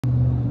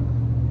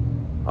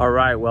All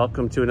right,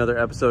 welcome to another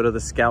episode of the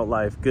Scout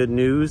Life. Good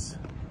news,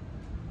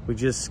 we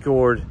just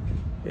scored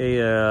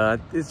a,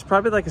 it's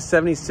probably like a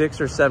 76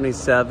 or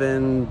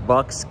 77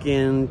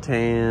 buckskin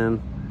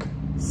tan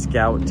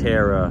Scout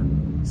Terra.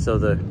 So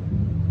the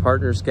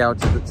partner Scout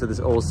to this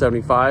old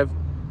 75.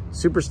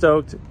 Super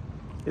stoked.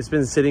 It's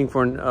been sitting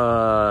for an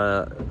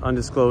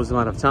undisclosed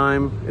amount of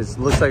time. It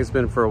looks like it's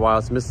been for a while.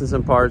 It's missing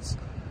some parts.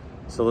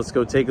 So let's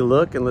go take a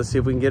look and let's see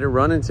if we can get it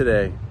running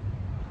today.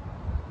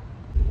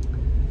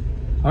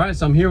 All right,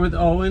 so I'm here with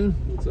Owen.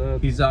 What's up?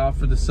 He's off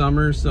for the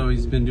summer, so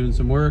he's been doing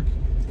some work.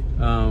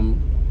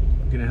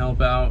 Gonna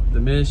help out the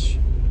Mish.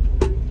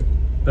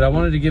 But I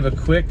wanted to give a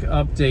quick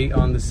update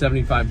on the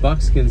 75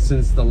 buckskin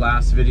since the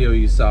last video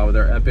you saw with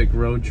our epic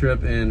road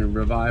trip and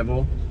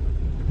revival.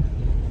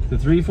 The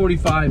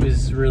 345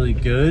 is really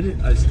good.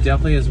 It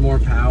definitely has more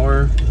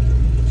power.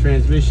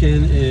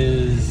 Transmission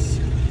is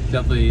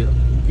definitely,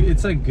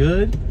 it's like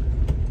good.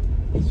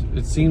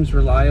 It seems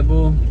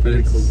reliable, but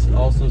it's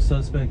also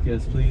suspect.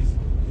 Yes, please.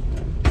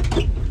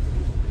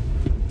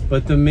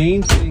 But the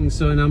main thing,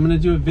 and I'm gonna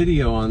do a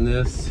video on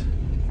this,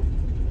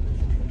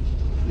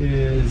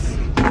 is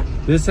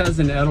this has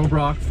an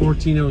Edelbrock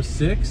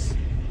 1406,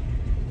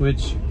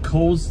 which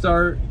cold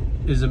start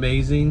is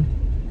amazing.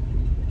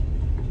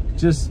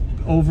 Just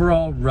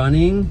overall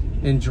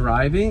running and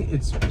driving,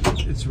 it's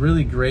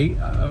really great.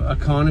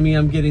 Economy,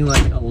 I'm getting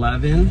like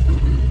 11,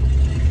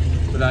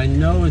 but I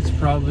know it's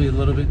probably a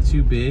little bit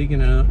too big,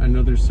 and I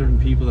know there's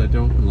certain people that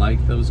don't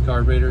like those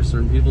carburetors.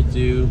 Certain people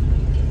do.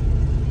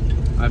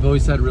 I've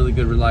always had really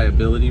good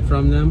reliability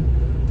from them,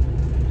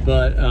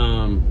 but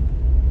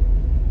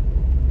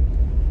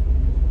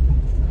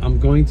I'm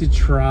going to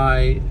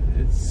try,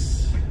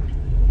 it's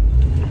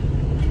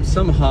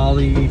some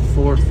Holley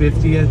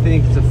 450, I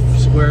think. It's a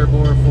square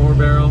bore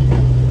 4-barrel.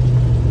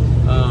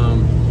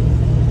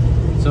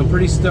 So I'm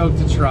pretty stoked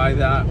to try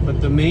that.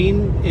 But the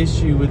main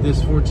issue with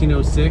this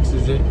 1406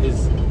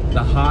 is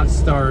the hot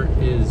start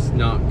is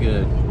not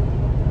good.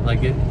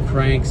 Like it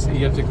cranks,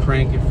 you have to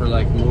crank it for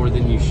like more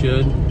than you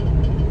should.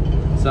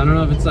 So I don't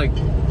know if it's like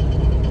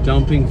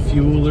dumping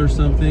fuel or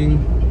something.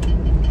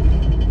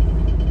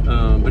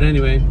 But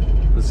anyway,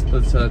 let's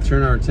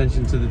turn our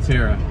attention to the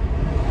Terra.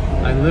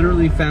 I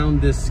literally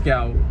found this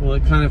Scout. Well,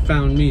 it kind of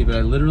found me, but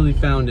I literally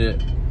found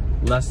it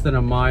less than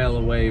a mile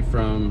away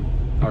from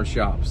our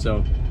shop.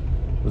 So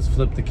let's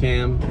flip the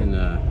cam,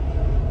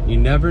 and you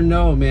never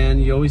know, man.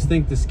 You always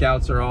think the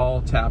Scouts are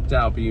all tapped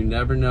out, but you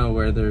never know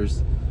where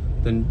there's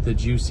the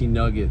juicy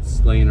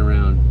nuggets laying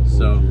around.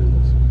 So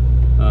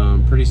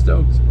pretty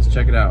stoked. Let's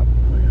check it out.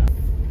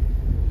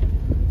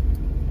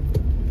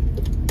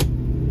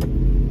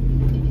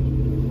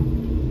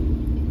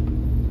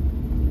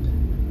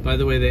 By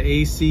the way, the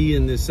AC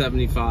in this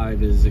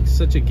 75 is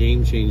such a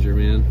game changer,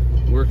 man.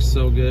 Works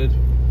so good.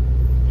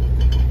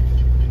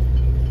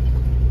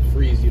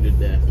 Freeze you to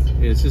death.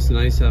 Yeah, it's just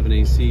nice having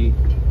AC.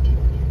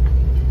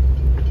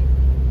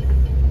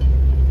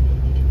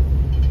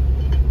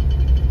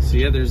 So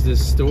yeah, there's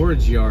this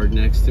storage yard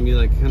next to me,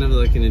 like kind of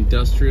like an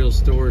industrial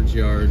storage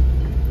yard.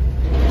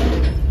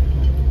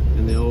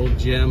 And the old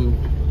gem,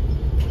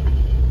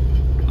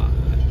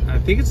 I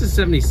think it's a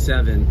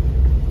 77.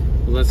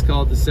 Let's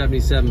call it the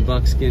 77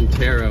 buckskin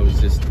Terra, was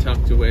just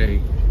tucked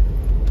away.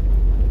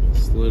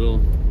 Just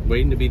little,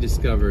 waiting to be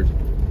discovered.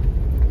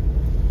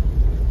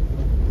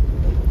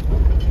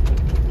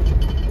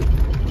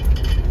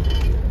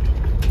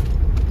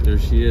 There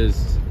she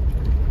is.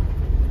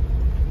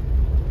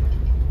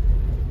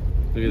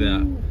 Look at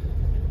that.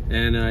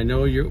 And I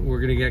know we're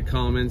gonna get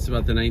comments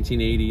about the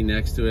 1980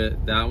 next to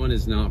it. That one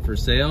is not for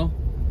sale.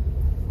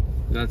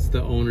 That's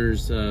the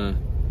owner's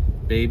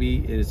baby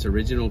in its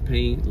original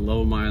paint,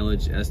 low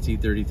mileage,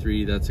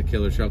 ST33. That's a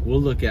killer truck.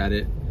 We'll look at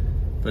it,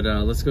 but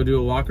let's go do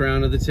a walk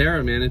around of the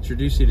Terra, man.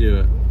 Introduce you to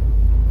it.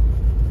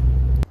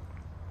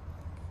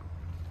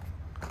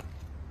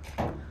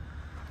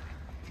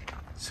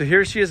 So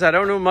here she is. I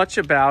don't know much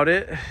about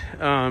it.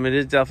 It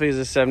is definitely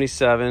a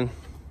 77.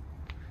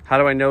 How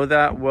do I know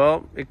that?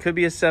 Well, it could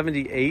be a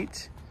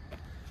 78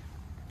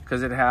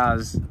 because it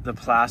has the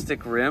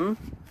plastic rim.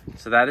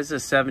 So that is a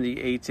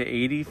 78 to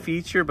 80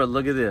 feature, but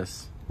look at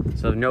this.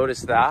 So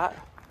notice that.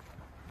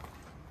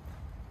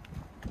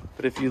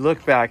 But if you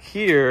look back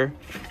here,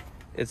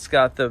 it's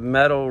got the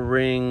metal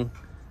ring,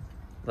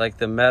 like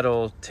the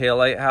metal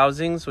taillight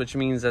housings, which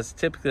means that's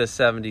typically a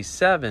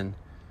 77.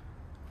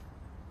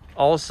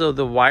 Also,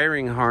 the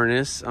wiring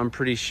harness, I'm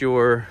pretty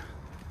sure,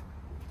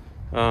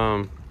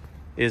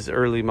 is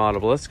early model.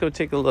 But let's go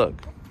take a look.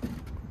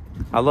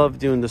 I love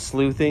doing the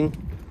sleuthing,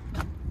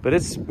 but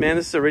it's, man,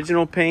 this is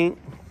original paint.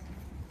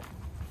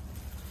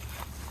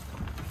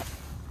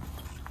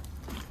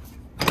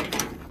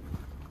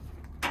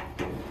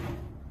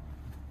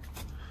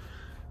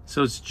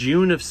 So it's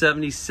June of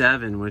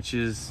 77, which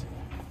is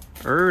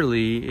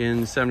early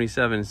in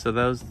 77. So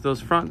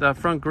that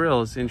front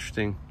grille is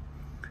interesting.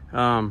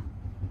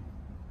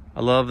 I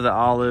love the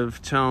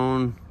olive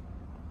tone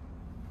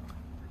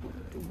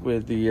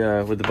with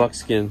the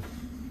buckskin.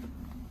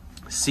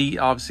 Seat,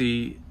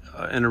 obviously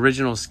an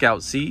original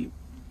Scout seat.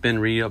 been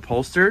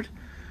reupholstered.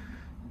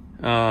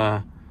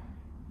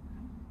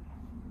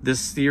 This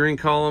steering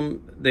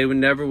column, they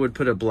never would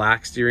put a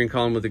black steering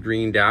column with a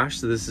green dash,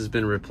 so this has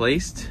been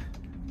replaced.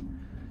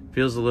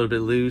 Feels a little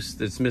bit loose.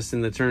 It's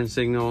missing the turn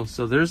signal.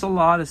 So there's a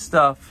lot of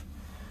stuff.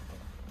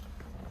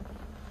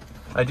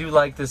 I do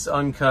like this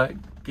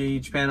uncut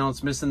gauge panel.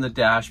 It's missing the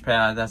dash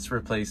pad. That's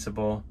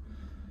replaceable.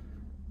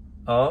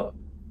 Oh,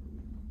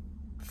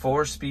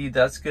 4-speed.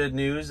 That's good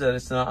news that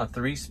it's not a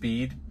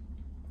 3-speed.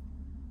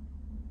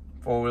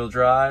 4-wheel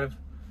drive.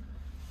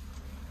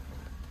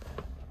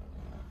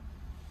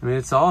 I mean,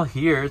 it's all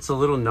here. It's a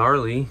little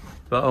gnarly,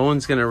 but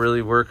Owen's gonna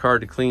really work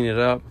hard to clean it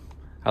up.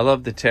 I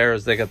love the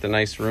Terras. They got the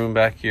nice room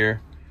back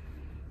here.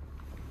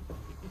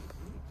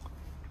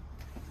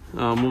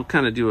 We'll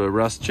kind of do a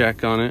rust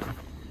check on it.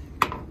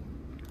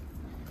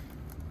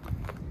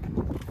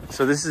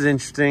 So this is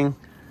interesting.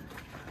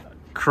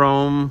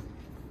 Chrome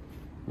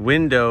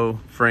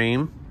window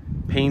frame,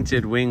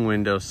 painted wing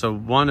window. So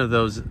one of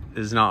those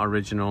is not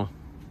original.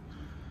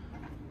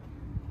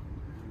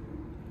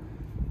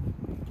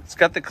 It's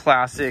got the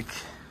classic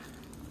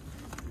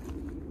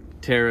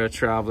Terra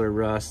Traveler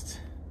rust.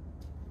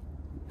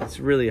 It's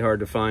really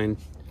hard to find.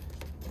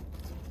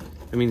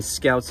 I mean,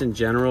 Scouts in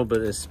general,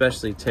 but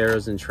especially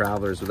Terras and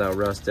Travelers without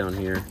rust down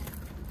here.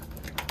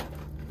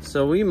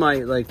 So we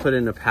might like put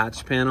in a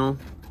patch panel.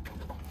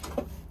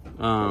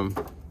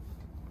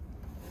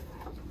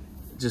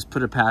 Just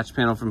put a patch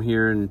panel from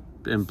here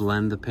and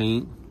blend the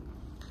paint.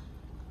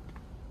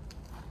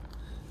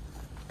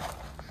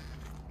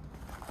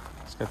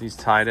 It's got these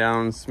tie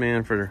downs,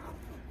 man, for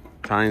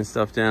tying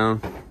stuff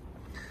down.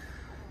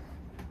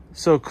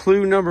 So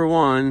clue number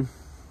one,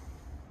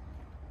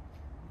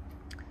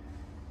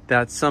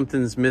 that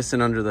something's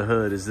missing under the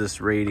hood is this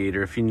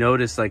radiator. If you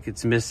notice, like,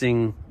 it's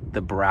missing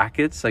the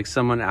brackets, like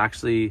someone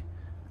actually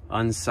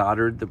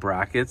unsoldered the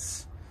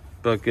brackets.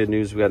 But good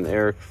news, we got an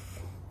air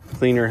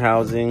cleaner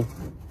housing.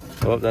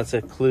 Oh, that's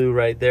a clue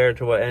right there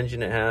to what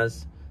engine it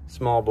has.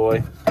 Small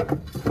boy.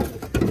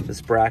 This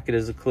bracket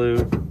is a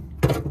clue.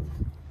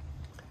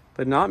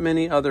 But not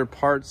many other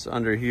parts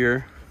under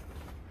here.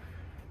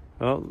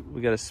 Oh,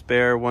 we got a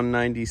spare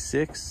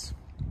 196.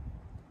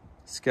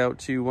 Scout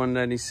 2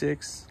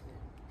 196.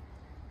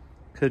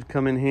 Could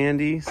come in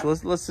handy. So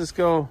let's just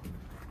go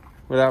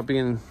without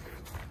being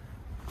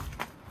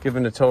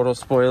given a total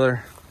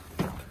spoiler.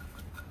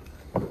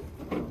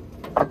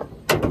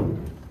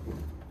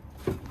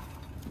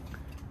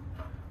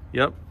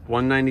 Yep,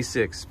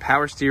 196.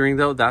 Power steering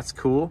though, that's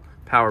cool.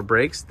 Power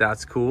brakes,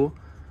 that's cool.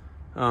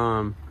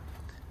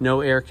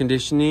 No air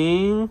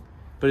conditioning,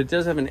 but it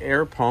does have an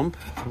air pump.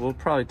 We'll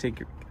probably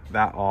take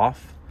that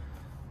off.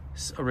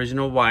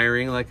 Original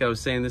wiring, like I was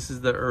saying, this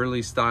is the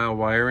early style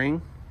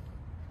wiring.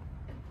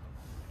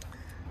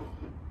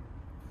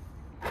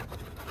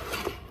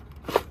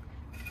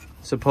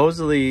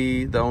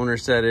 Supposedly the owner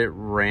said it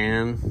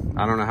ran,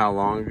 I don't know how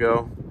long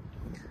ago,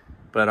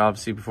 but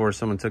obviously before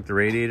someone took the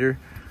radiator.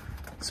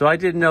 So I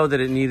didn't know that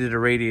it needed a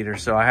radiator,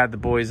 so I had the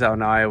boys out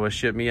in Iowa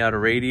ship me out a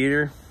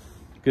radiator.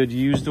 Good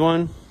used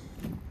one.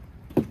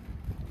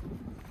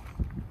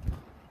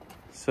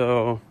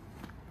 So,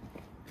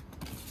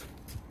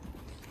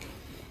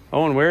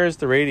 Owen, where is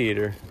the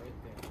radiator?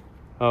 Right there.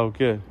 Oh,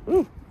 good.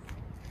 Ooh,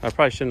 I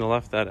probably shouldn't have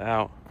left that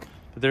out.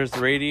 But there's the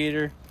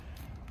radiator.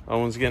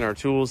 Owen's getting our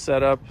tools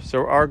set up.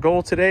 So our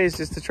goal today is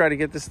just to try to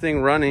get this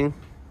thing running.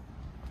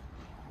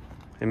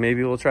 And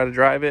maybe we'll try to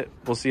drive it.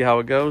 We'll see how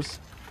it goes.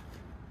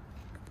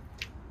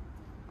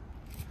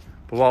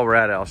 But while we're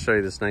at it, I'll show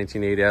you this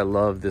 1980. I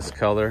love this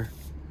color.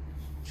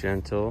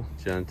 Gentle,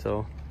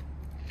 gentle.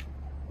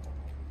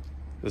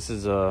 This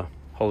is a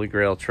Holy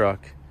Grail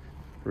truck.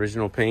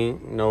 Original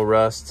paint, no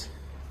rust.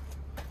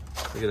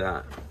 Look at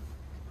that.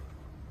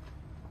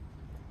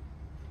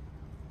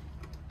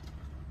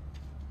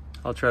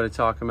 I'll try to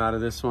talk him out of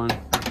this one.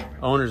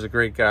 Owner's a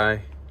great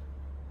guy.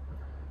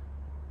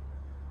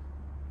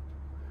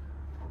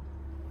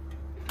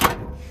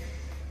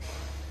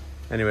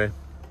 Anyway.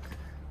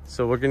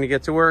 So we're gonna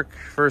get to work.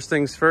 First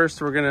things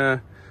first, we're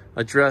gonna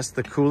address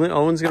the cooling.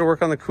 Owen's gonna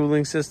work on the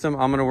cooling system.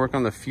 I'm gonna work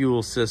on the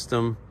fuel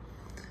system,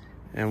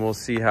 and we'll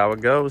see how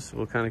it goes.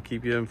 We'll kind of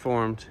keep you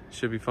informed.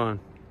 Should be fun.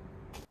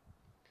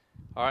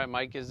 All right,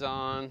 mic is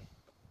on.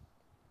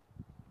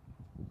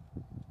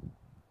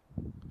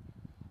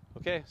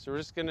 Okay, so we're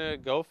just gonna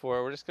go for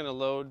it. We're just gonna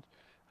load.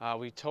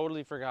 We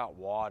totally forgot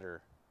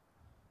water.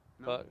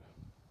 No. But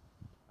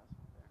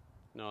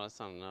no, that's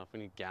not enough.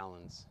 We need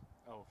gallons.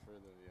 Oh, for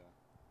the, yeah.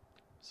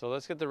 So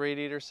let's get the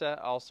radiator set.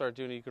 I'll start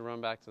doing it. You can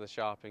run back to the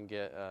shop and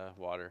get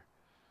water.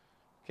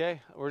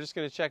 Okay, we're just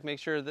gonna check, make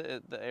sure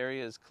that the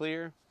area is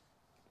clear.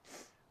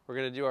 We're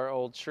gonna do our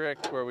old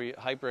trick where we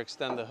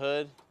hyperextend the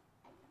hood.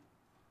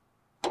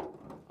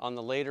 On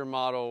the later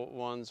model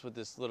ones with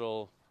this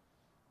little,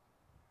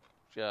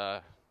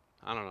 I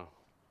don't know,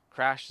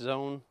 crash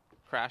zone,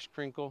 crash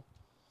crinkle.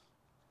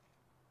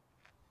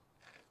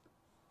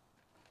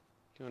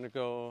 Do you wanna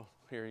go,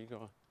 here you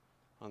go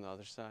on the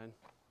other side.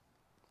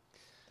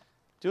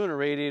 Doing a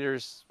radiator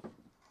is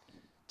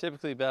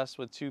typically best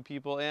with 2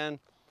 people, and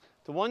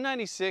The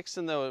 196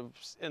 and the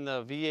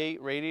V8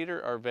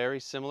 radiator are very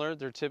similar.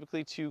 They're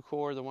typically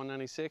 2-core, the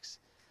 196,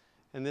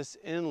 and this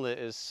inlet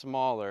is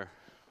smaller.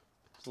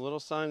 There's little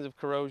signs of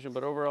corrosion,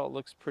 but overall it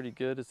looks pretty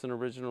good. It's an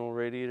original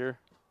radiator.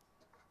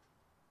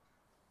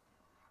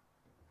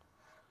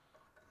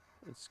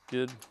 It's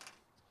good.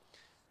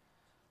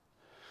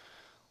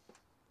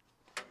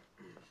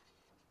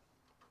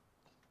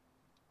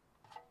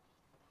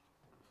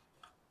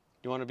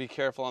 You want to be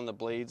careful on the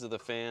blades of the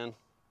fan,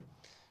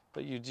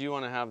 but you do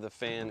want to have the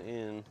fan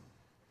in.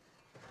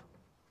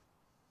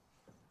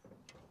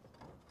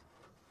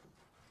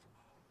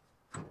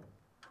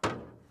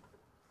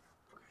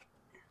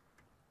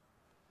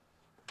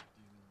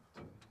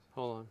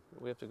 Hold on,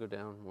 we have to go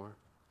down more.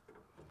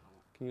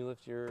 Can you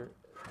lift your,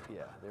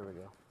 yeah, there we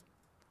go.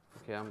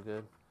 Okay, I'm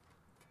good.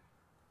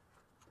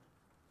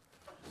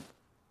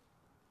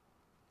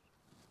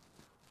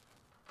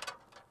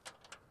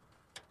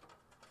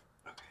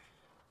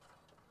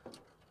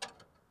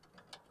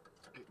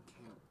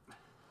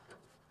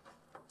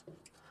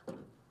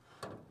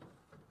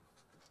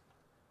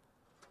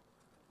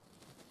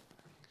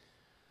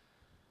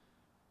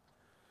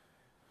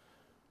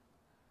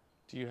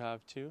 Do you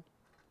have two?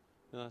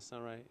 No, that's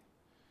not right.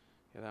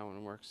 Yeah, that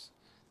one works.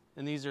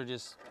 And these are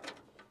just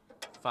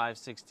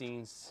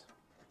 5/16.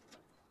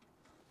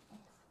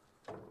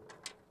 I don't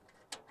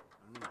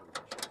need the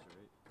washers,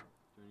 right?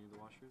 Do I need the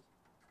washers?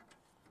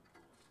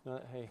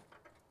 No, hey,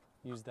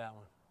 use that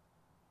one.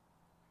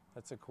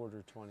 That's a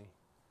 1/4-20.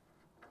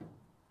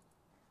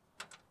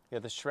 Yeah,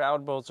 the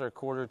shroud bolts are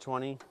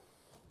 1/4-20.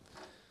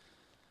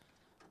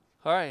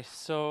 All right,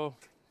 so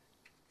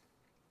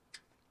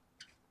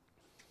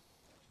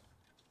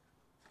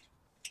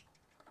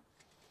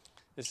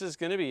this is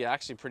going to be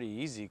actually pretty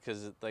easy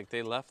because like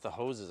they left the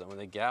hoses on. When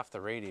they gaffed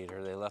the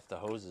radiator, they left the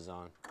hoses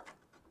on.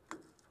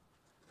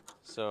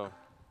 So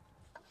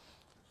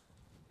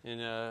in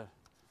a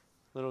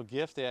little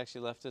gift, they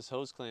actually left us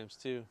hose clamps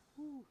too.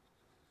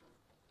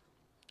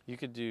 You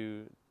could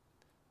do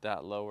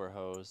that lower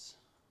hose.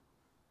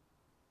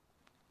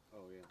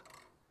 Oh, yeah.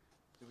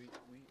 Did we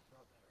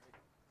brought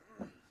that,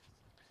 right?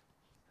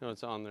 No,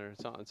 it's on there.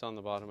 It's on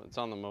the bottom. It's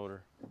on the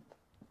motor.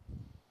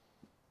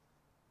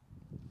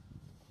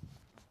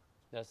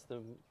 That's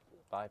the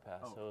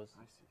bypass hose.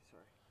 I see,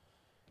 sorry.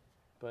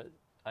 But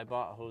I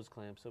bought a hose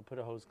clamp, so put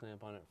a hose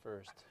clamp on it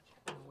first.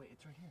 Oh, wait,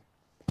 it's right here.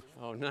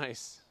 Oh,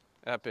 nice.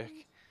 Epic.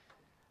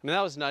 I mean,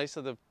 that was nice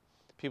of the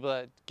people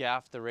that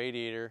gaffed the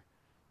radiator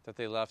that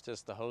they left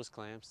us the hose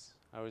clamps.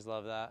 I always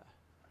love that.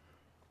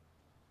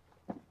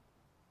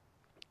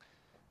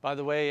 By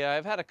the way,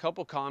 I've had a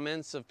couple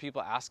comments of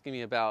people asking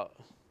me about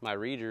my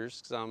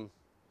readers because I'm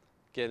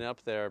getting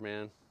up there,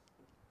 man.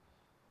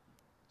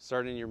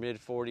 Starting in your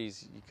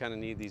mid-40s, you kind of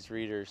need these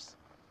readers.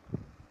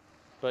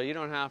 But you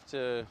don't have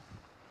to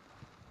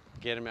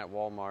get them at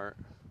Walmart.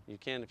 You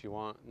can if you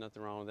want,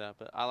 nothing wrong with that.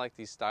 But I like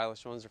these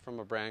stylish ones. They're from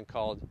a brand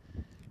called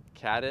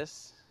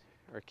Caddies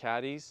or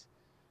Caddies.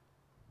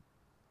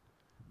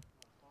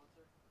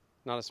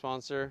 Not a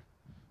sponsor,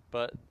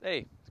 but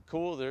hey,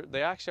 cool.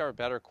 They actually are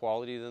better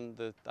quality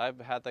than I've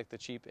had like the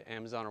cheap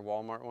Amazon or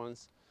Walmart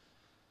ones.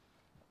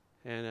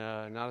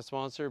 And not a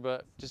sponsor,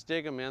 but just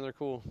dig them, man. They're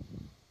cool.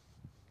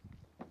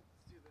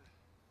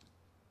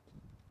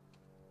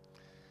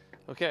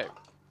 Okay,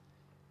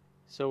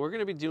 so we're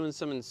going to be doing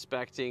some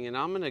inspecting, and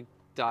I'm going to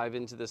dive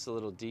into this a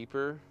little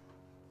deeper,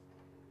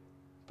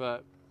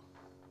 but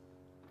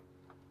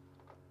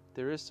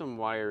there is some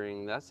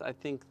wiring. That's, I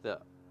think,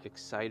 the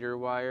exciter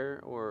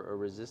wire or a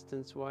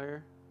resistance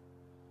wire,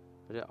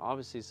 but it,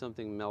 obviously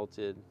something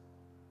melted.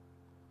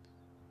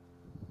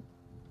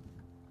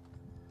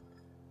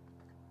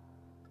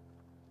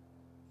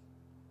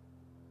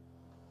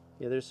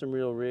 Yeah, there's some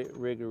real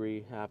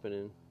riggery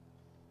happening.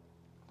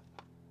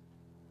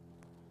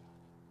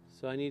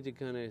 So I need to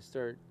kind of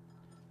start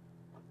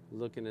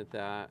looking at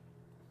that.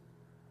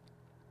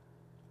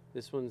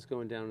 This one's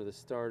going down to the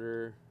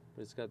starter,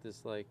 but it's got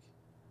this like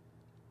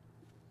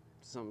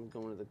something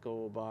going to the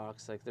gold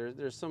box. Like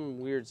there's some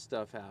weird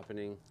stuff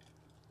happening.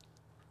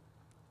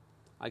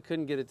 I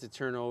couldn't get it to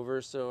turn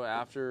over, so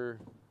after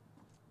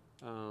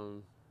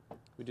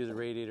we do the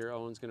radiator,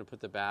 Owen's gonna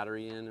put the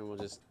battery in, and we'll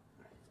just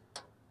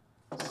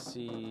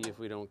see if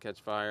we don't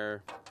catch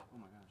fire. Oh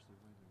my gosh,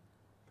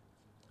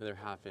 They're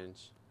 1/2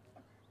 inch.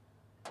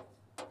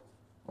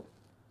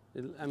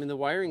 I mean, the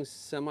wiring's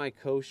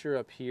semi-kosher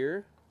up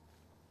here.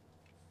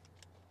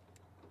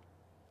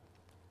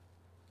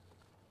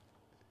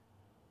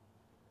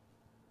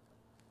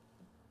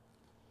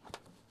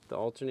 The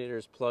alternator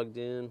is plugged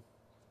in,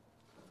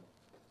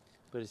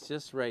 but it's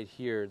just right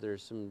here.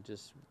 There's some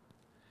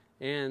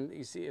and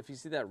you see, if you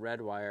see that red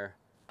wire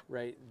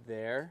right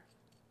there,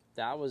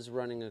 that was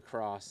running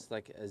across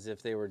like as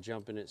if they were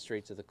jumping it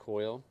straight to the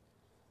coil.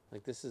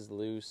 Like this is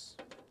loose.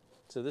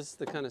 So this is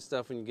the kind of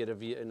stuff when you get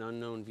an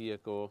unknown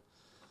vehicle.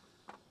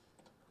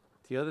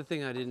 The other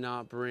thing I did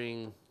not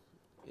bring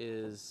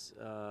is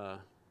a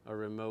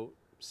remote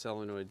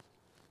solenoid.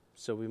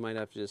 So we might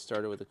have to just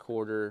start it with a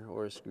 1/4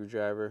 or a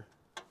screwdriver.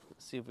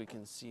 Let's see if we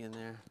can see in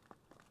there.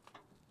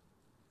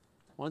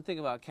 One thing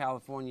about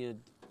California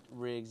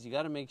rigs, you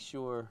got to make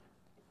sure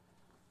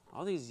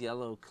all these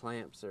yellow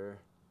clamps are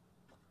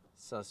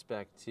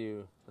suspect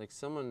too. Like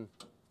someone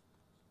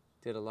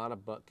did a lot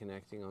of butt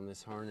connecting on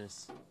this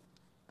harness.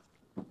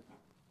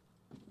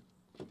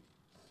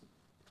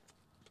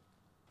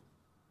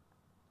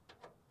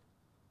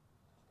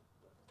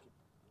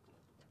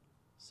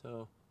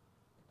 So,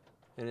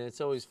 and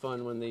it's always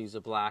fun when they use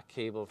a black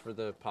cable for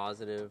the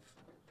positive.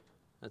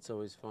 That's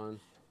always fun.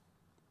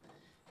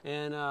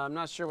 And I'm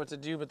not sure what to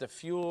do, but the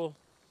fuel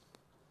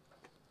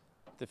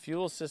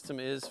system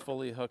is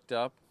fully hooked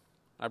up.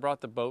 I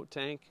brought the boat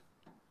tank,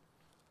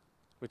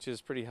 which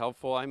is pretty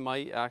helpful. I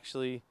might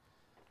actually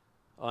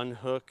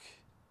unhook,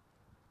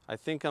 I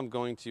think I'm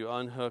going to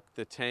unhook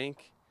the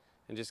tank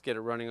and just get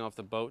it running off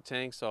the boat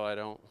tank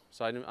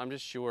I'm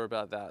just sure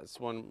about that. It's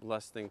one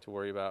less thing to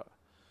worry about.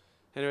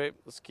 Anyway,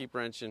 let's keep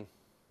wrenching.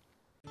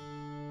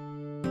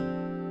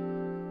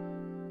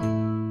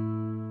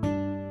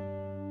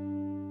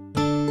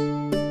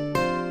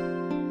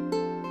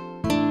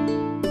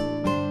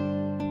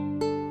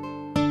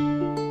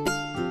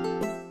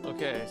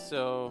 Okay,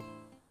 so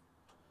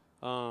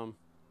on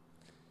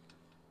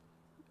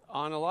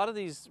a lot of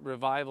these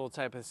revival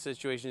type of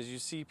situations, you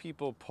see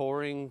people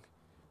pouring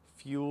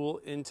fuel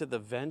into the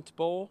vent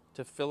bowl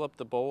to fill up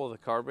the bowl of the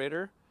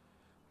carburetor.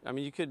 I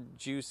mean, you could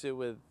juice it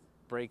with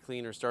brake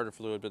clean or starter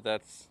fluid, but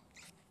that's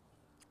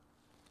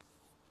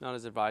not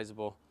as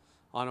advisable.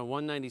 On a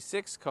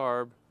 196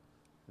 carb,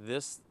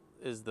 this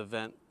is the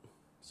vent.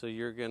 So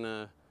you're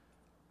gonna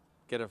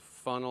get a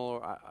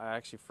funnel. I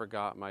actually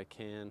forgot my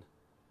can.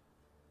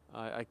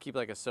 I keep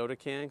like a soda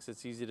can because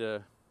it's easy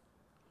to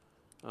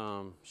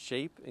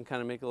shape and kind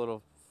of make a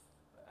little,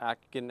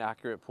 get an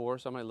accurate pour.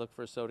 So I might look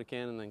for a soda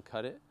can and then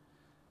cut it.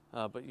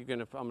 But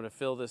I'm gonna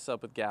fill this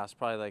up with gas,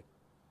 probably like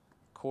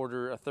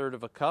a third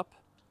of a cup.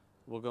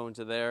 We'll go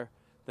into there.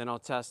 Then I'll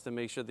test to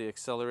make sure the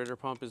accelerator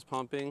pump is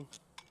pumping.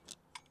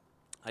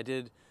 I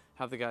did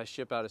have the guy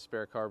ship out a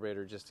spare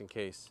carburetor just in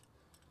case.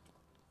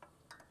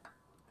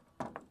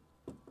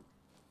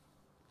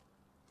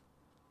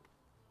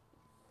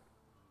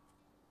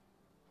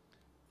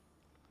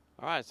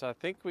 All right, so I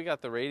think we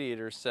got the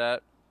radiator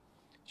set.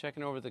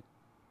 Checking over the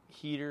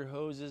heater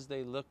hoses,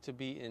 they look to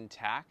be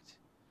intact.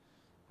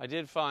 I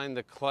did find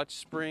the clutch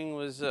spring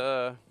was,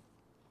 I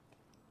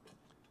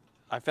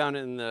found it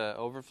in the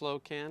overflow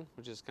can,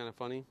 which is kind of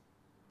funny.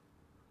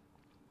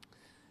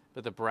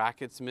 But the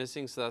bracket's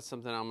missing, so that's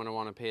something I'm gonna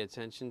wanna pay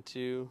attention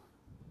to.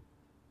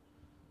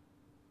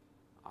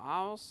 I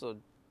also,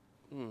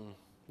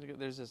 look at,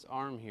 there's this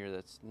arm here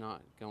that's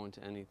not going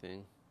to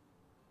anything.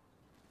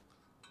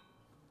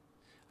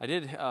 I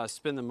did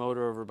spin the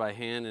motor over by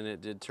hand and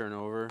it did turn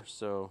over,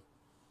 so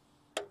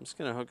I'm just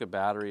gonna hook a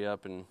battery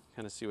up and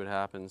kind of see what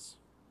happens.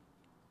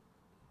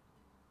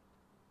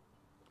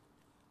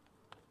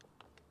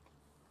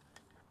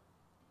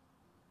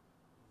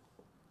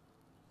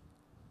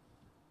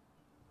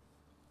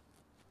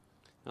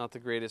 Not the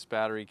greatest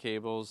battery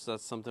cables.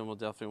 That's something we'll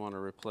definitely want to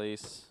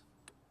replace.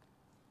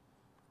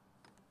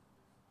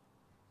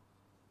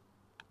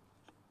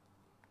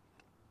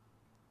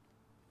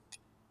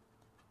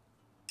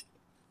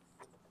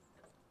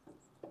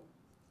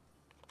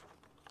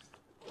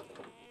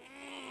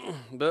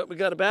 But we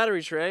got a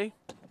battery tray.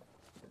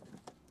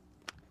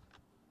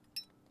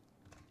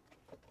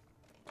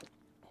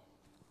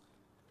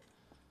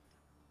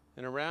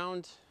 And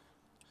around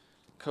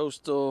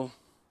coastal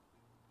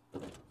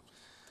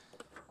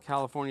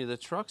California, the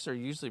trucks are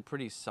usually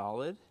pretty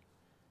solid.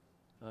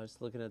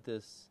 Just looking at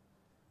this,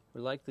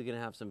 we're likely going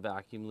to have some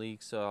vacuum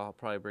leaks, so I'll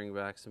probably bring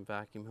back some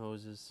vacuum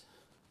hoses.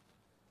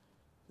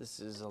 This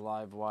is a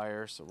live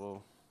wire, so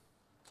we'll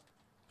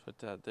put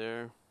that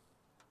there.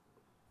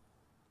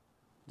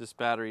 This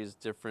battery is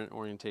different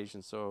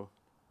orientation, so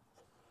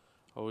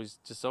always,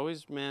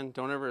 man,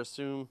 don't ever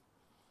assume.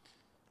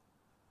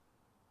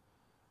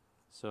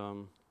 So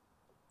I'm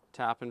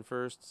tapping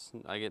first,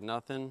 I get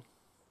nothing.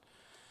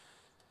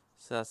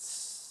 So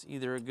that's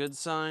either a good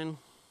sign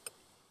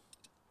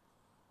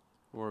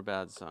or a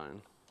bad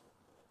sign.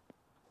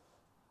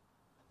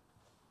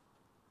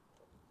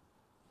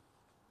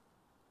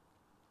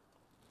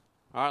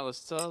 All right,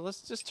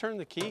 let's just turn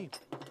the key,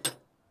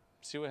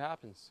 see what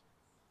happens.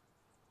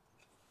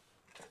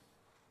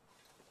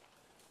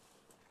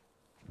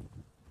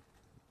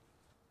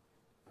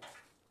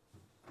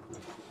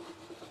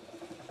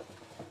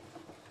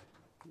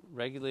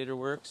 Regulator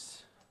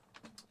works.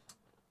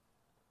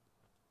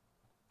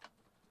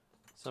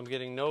 So I'm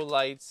getting no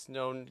lights,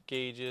 no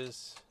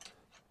gauges.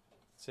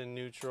 It's in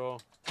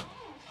neutral.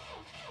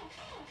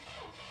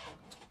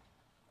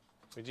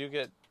 We do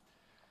get,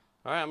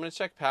 all right, I'm gonna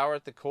check power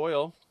at the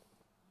coil.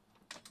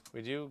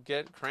 We do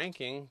get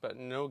cranking, but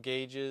no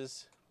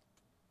gauges.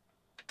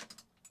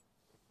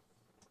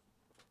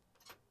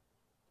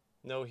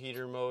 No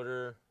heater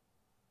motor.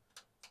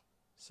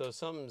 So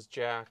something's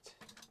jacked.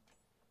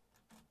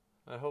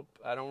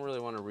 I don't really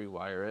want to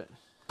rewire it.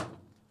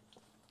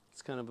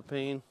 It's kind of a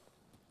pain.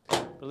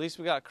 But at least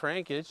we got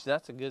crankage,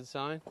 that's a good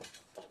sign.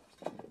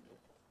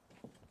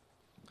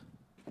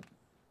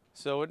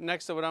 So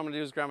next up, what I'm gonna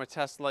do is grab my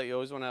test light. You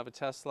always wanna have a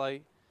test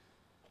light.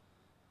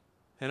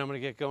 And I'm gonna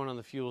get going on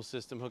the fuel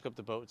system, hook up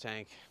the boat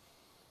tank.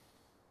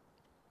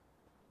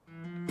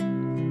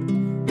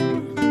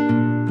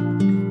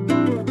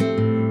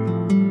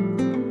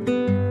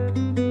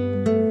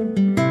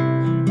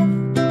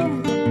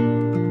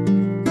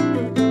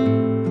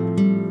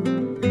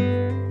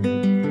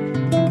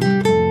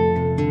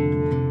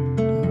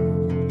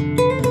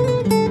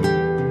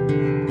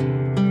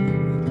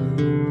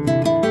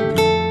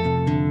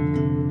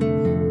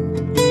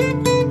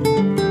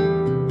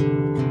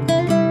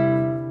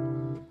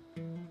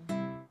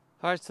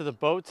 All right, so the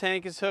boat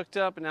tank is hooked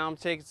up, and now I'm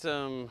taking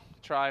some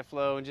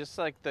tri-flow, and just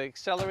like the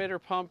accelerator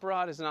pump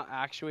rod is not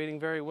actuating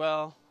very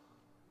well.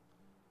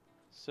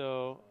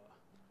 So,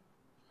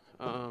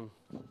 oh,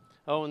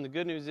 and the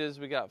good news is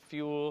we got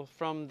fuel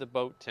from the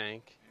boat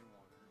tank.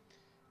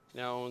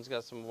 Now Owen's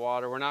got some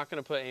water. We're not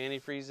gonna put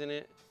antifreeze in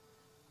it.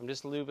 I'm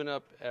just lubing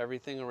up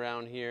everything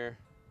around here,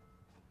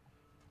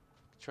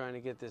 trying to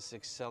get this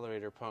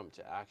accelerator pump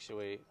to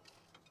actuate.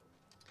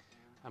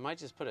 I might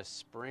just put a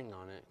spring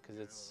on it, because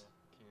it's...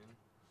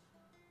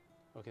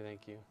 Okay,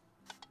 thank you.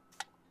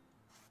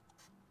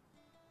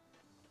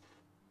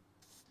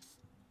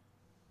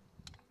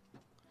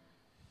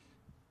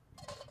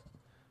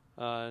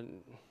 All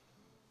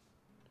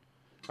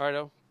right,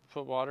 I'll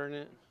put water in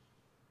it.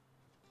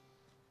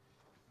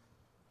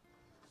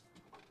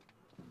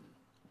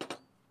 You have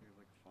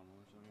like a funnel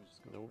or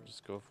something? Nope,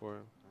 just go for it.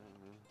 I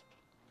don't know.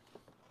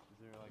 Is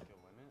there like a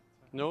limit?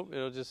 Nope,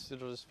 it'll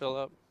just fill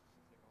up.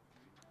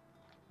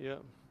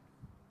 Yep.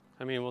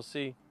 I mean, we'll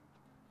see.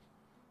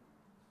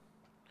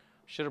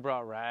 Should have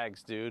brought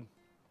rags, dude.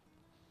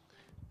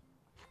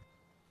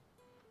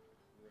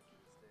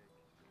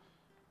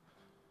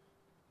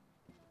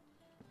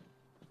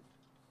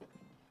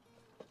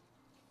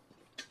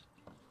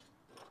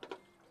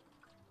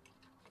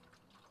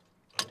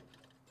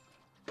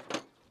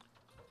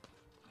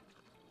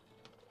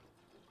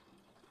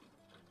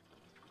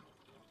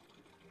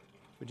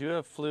 We do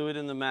have fluid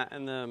in the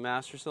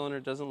master cylinder.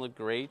 It doesn't look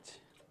great,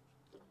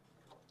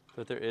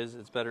 but there is.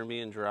 It's better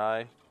being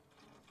dry.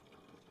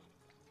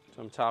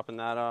 So I'm topping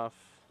that off.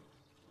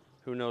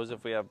 Who knows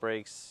if we have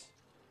brakes?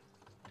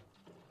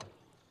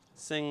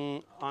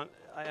 Even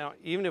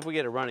if we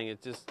get it running, I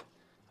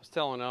was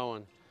telling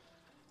Owen,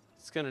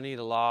 it's gonna need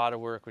a lot of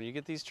work. When you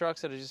get these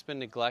trucks that have just been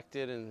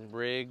neglected and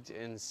rigged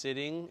and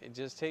sitting, it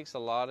just takes a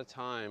lot of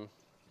time.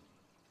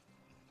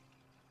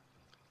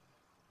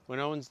 When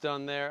Owen's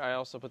done there, I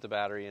also put the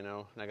battery, and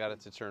I got it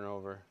to turn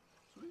over.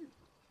 Sweet.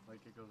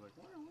 Like it goes like,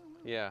 wah, wah, wah.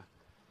 Yeah.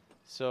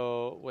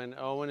 So when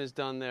Owen is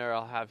done there,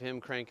 I'll have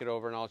him crank it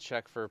over, and I'll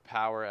check for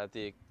power at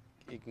the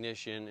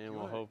ignition, and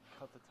we'll hope.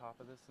 Cut the top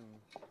of this and.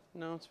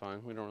 No, it's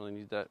fine. We don't really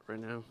need that right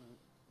now. Okay,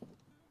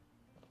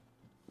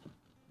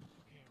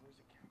 where's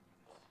the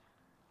camera?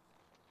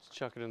 Just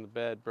chuck it in the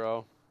bed,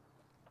 bro.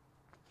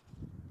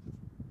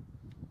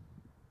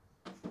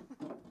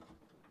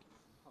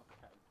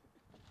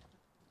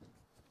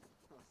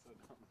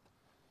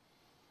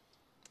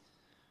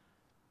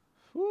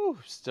 Whew,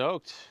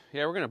 stoked.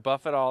 Yeah, we're gonna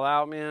buff it all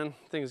out, man.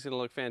 I think it's gonna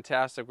look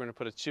fantastic. We're gonna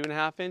put a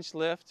 2.5-inch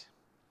lift.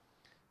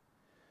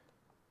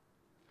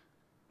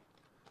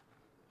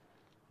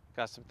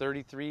 Got some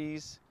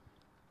 33s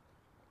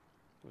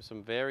with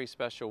some very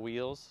special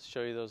wheels.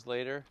 Show you those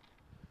later.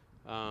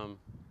 Yeah,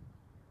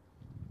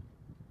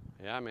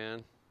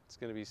 man, it's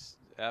gonna be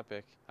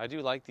epic. I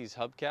do like these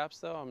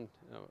hubcaps though.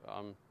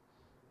 I'm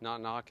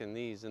not knocking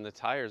these, and the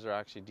tires are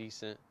actually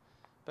decent,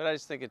 but I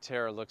just think a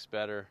Terra looks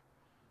better.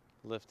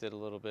 Lift it a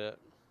little bit.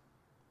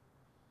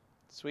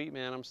 Sweet,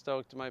 man. I'm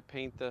stoked. I might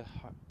paint the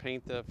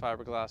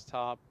fiberglass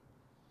top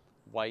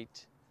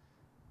white,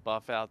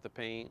 buff out the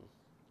paint,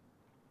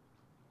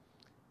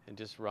 and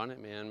just run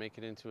it, man. Make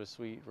it into a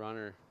sweet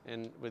runner.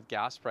 And with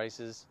gas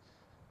prices,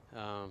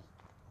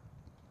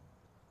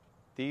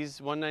 these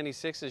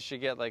 196s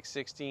should get like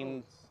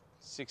 16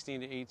 to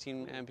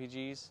 18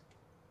 mpgs.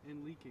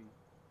 And leaking.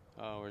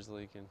 Oh, where's the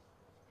leaking?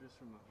 Just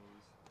from the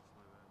hose. That's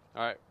my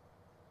bad. All right.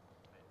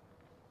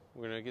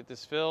 We're gonna get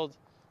this filled,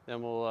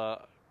 then we'll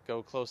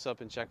go close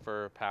up and check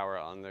for power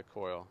on the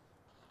coil.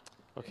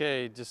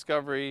 Okay,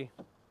 Discovery.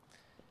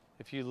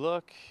 If you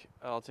look,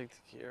 I'll take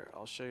the here.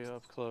 I'll show you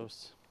up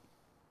close.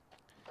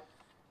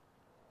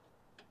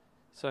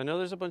 So I know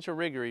there's a bunch of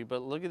riggery,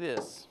 but look at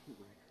this.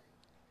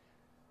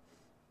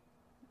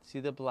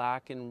 See the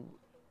black and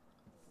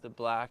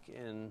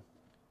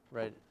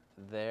right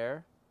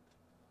there?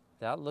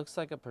 That looks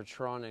like a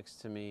Petronics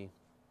to me.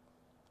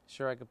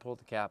 Sure, I could pull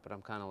the cap, but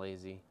I'm kind of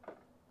lazy.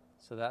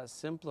 So that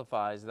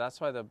simplifies.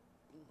 That's why the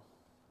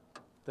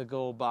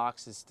gold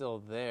box is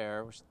still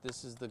there.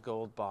 This is the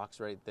gold box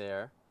right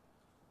there.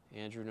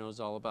 Andrew knows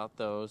all about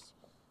those.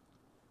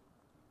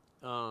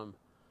 And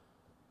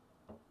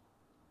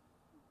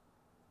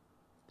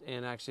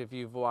actually, if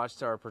you've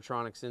watched our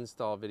Petronics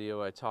install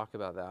video, I talk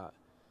about that.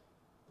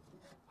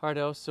 All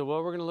right, so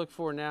what we're gonna look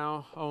for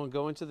now, Owen,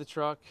 go into the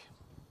truck.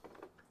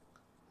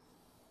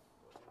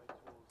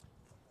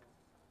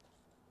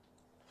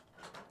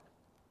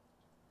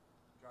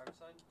 Driver's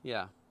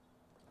Yeah.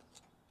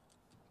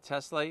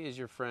 Test light is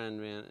your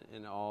friend, man,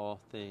 in all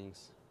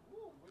things.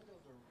 Ooh,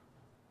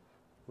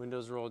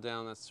 Windows roll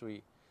down, that's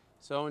sweet.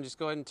 So Owen, just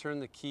go ahead and turn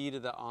the key to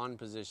the on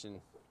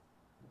position.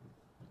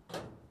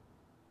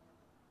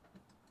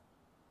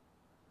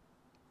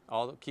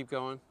 Keep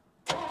going.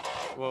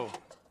 Whoa,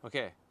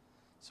 okay.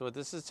 So what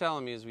this is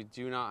telling me is we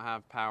do not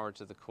have power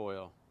to the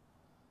coil.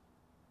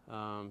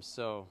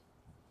 So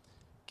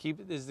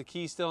is the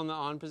key still in the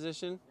on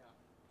position? Yeah.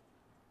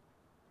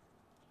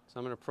 So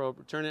I'm gonna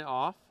turn it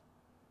off.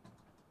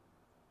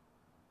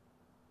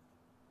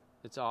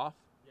 It's off?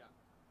 Yeah.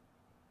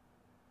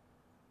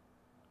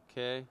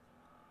 Okay.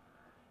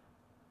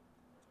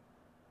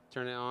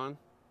 Turn it on.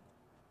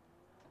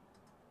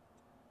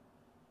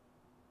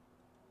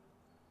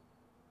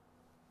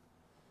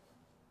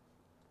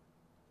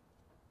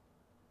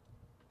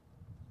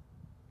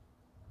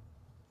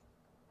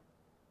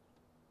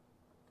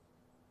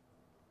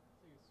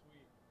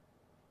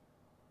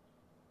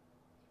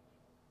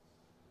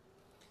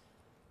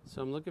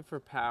 So I'm looking for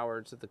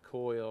power to the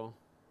coil.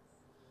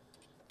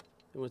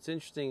 And what's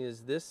interesting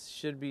is this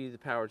should be the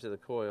power to the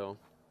coil.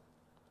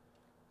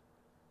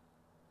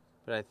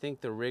 But I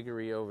think the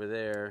riggery over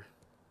there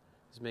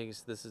is making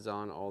so this is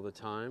on all the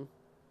time.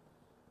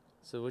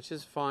 So which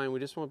is fine, we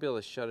just won't be able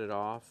to shut it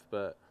off,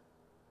 but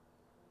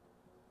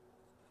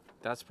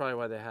that's probably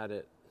why they had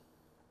it.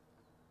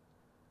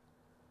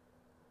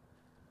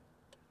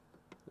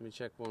 Let me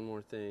check one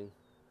more thing.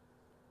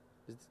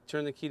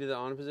 Turn the key to the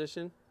on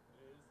position? It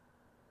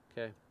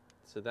is. Okay,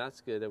 so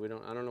that's good that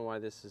I don't know why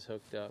this is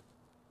hooked up.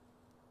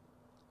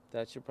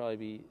 That should probably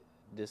be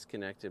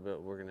disconnected,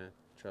 but we're gonna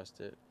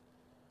trust it.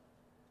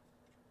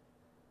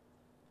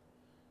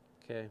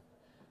 Okay.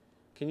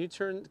 Can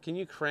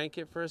you crank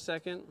it for a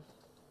second?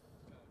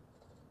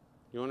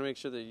 You wanna make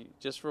sure that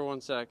just for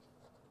 1 sec.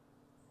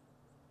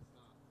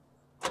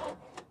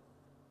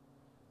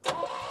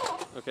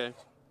 Okay.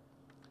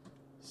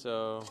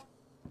 So.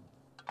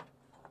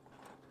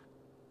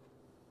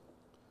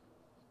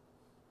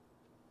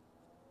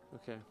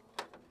 Okay.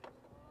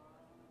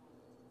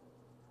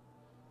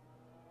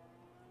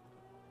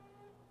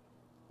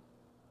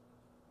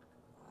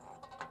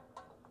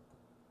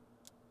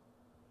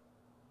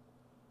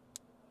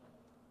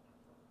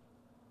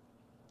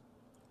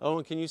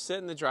 Owen, can you sit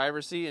in the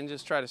driver's seat and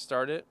just try to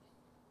start it?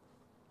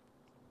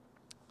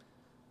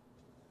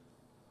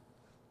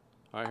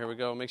 All right, here we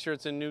go. Make sure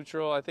it's in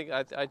neutral. I think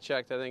I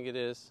checked. I think it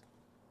is.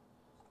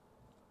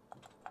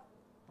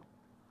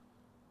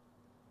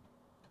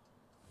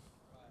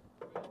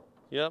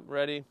 Yep,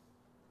 ready.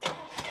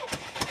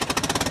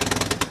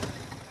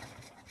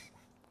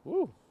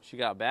 Woo, she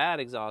got bad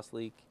exhaust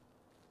leak.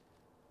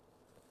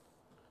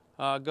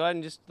 Go ahead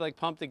and just like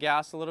pump the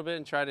gas a little bit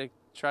and try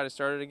to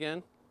start it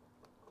again.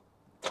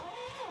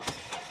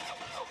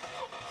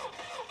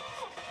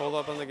 Hold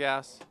up on the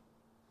gas.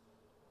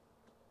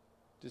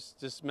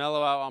 Just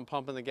mellow out on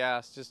pumping the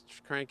gas. Just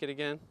crank it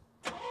again.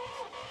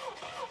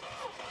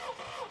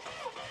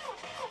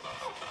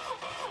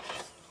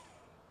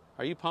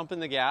 Are you pumping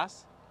the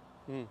gas?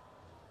 Hmm.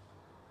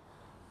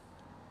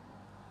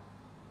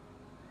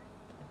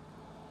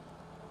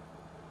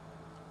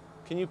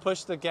 Can you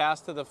push the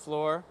gas to the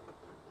floor?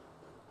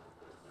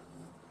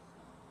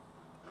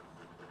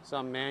 So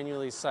I'm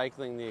manually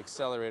cycling the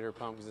accelerator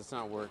pump because it's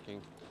not working.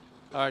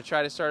 All right,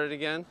 try to start it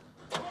again.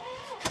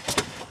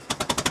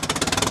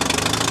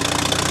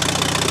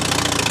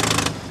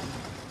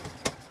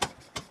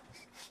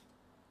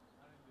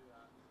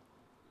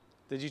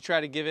 Did you try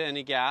to give it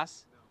any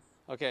gas?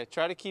 No. Okay,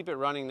 try to keep it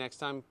running next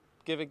time.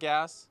 Give it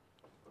gas.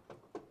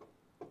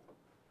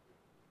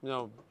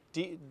 No,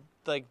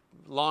 like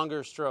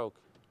longer stroke.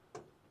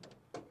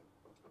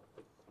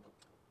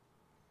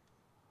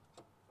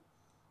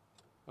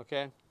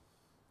 Okay.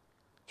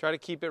 Try to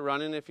keep it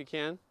running if you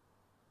can.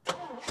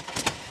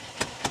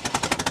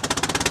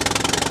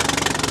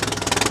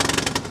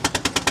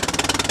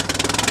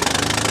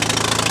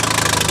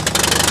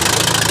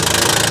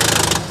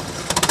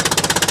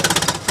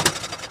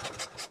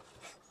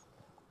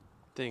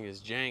 Thing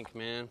is jank,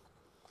 man.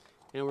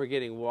 And we're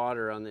getting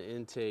water on the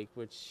intake,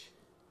 which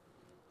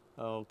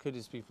could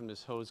just be from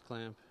this hose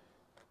clamp.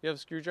 You have a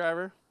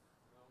screwdriver?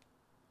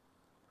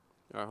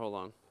 No. All right, hold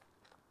on.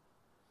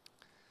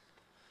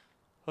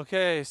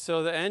 Okay,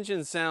 so the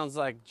engine sounds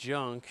like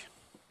junk.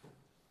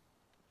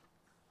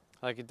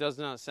 Like it does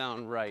not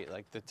sound right.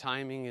 Like the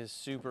timing is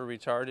super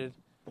retarded.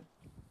 The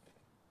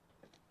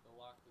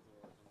lock doesn't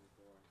work on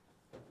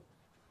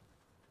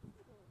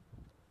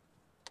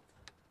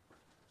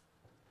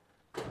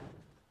the door.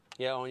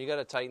 Yeah, Owen, you got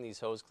to tighten these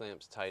hose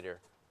clamps tighter.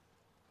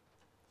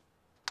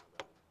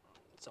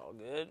 It's all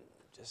good.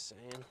 Just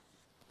saying.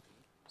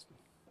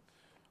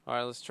 All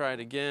right, let's try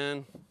it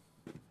again.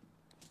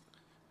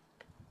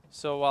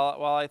 So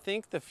while I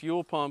think the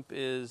fuel pump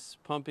is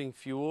pumping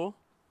fuel,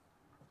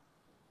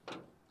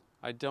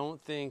 I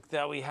don't think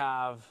that we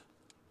have.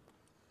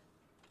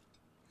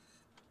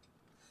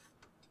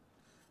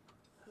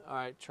 All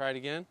right, try it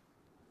again.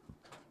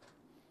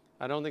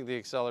 I don't think the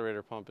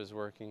accelerator pump is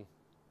working.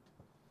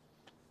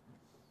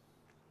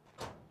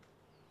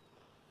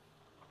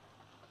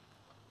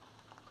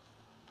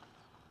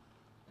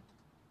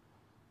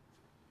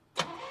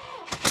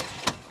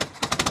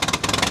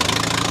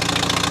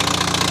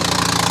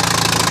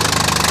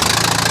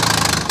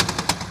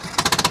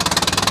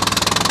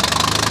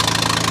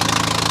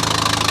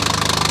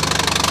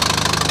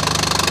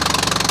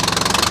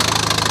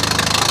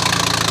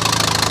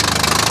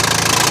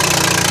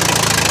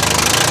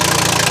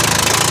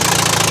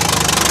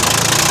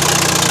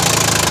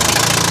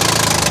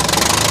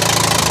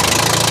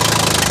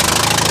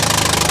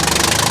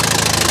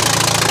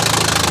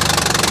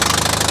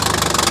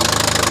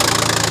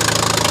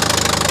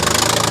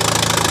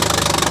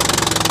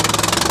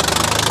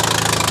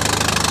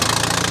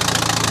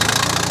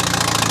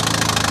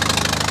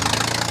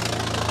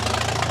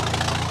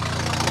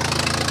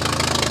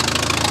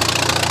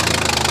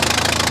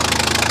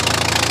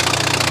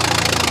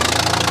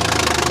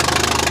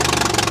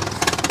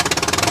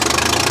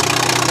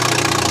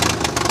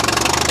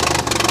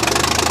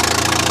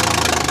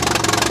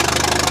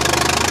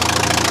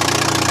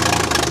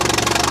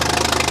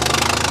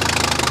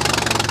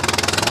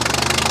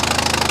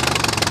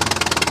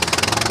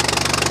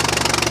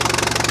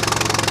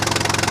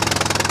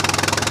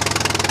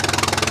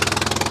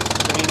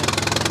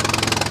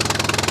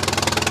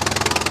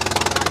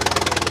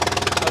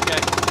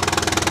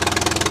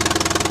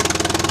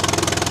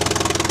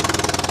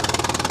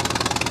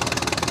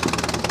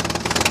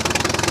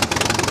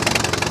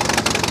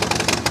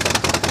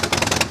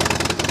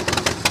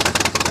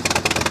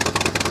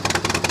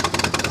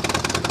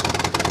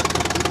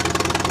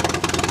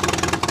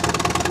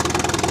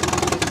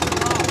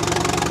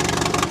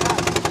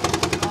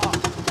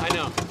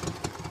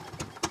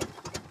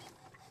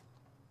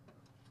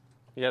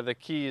 Yeah, the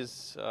key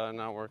is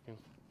not working.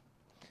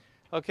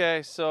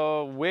 Okay,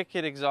 so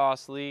wicked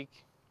exhaust leak.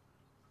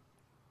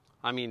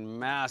 I mean,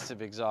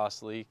 massive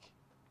exhaust leak.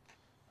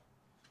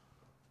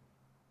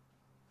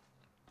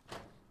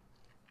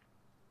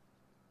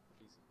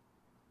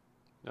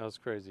 That was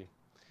crazy.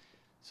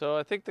 So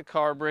I think the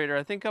carburetor,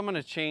 I think I'm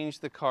gonna change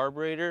the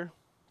carburetor.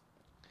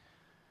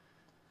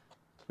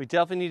 We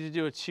definitely need to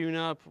do a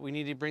tune-up. We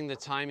need to bring the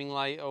timing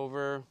light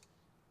over.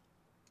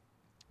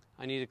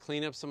 I need to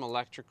clean up some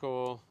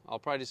electrical. I'll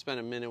probably just spend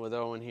a minute with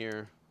Owen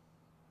here,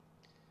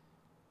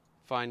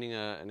 finding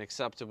an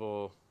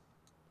acceptable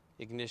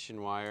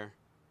ignition wire.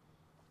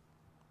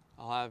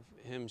 I'll have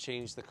him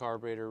change the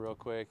carburetor real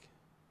quick.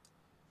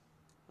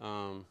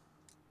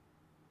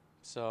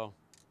 So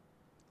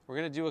we're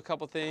gonna do a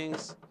couple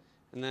things,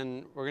 and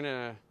then we're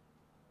gonna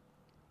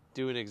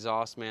do an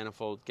exhaust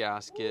manifold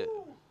gasket.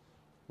 Ooh.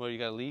 What, you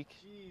got a leak?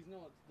 Jeez, no,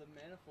 the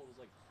manifold is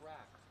like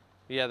cracked.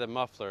 Yeah, the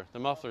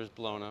muffler's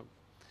blown up.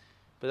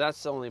 But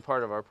that's the only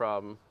part of our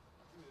problem.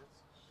 Dude,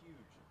 that's huge.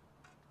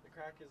 The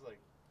crack is like.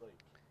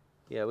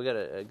 Yeah, we got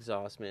an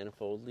exhaust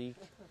manifold leak.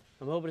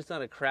 I'm hoping it's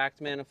not a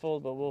cracked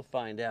manifold, but we'll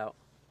find out.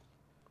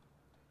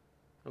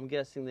 I'm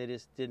guessing they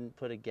just didn't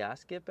put a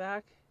gasket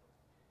back.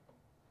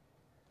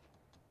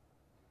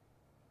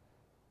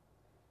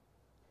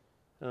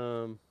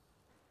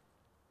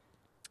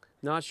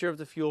 Not sure if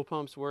the fuel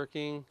pump's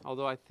working,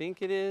 although I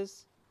think it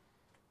is.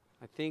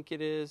 I think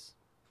it is.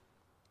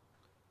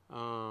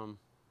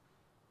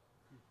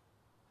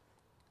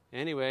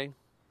 Anyway,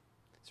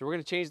 so we're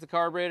gonna change the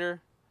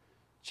carburetor,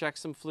 check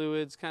some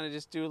fluids, kind of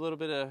just do a little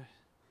bit of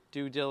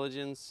due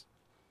diligence.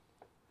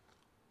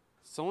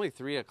 It's only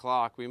 3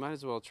 o'clock. We might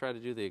as well try to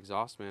do the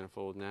exhaust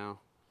manifold now.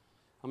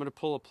 I'm gonna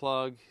pull a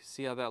plug,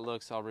 see how that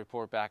looks. I'll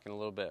report back in a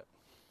little bit.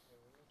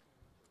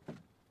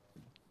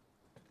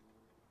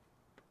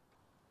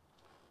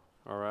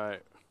 All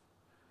right.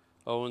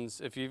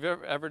 Owens, if you've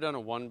ever done a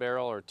 1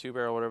 barrel or 2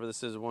 barrel, whatever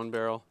this is, 1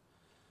 barrel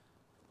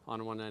on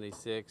a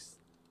 196,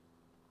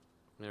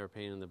 they're a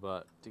pain in the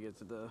butt to get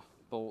to the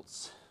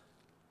bolts.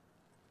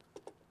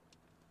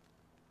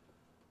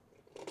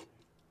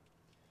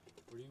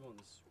 Where do you want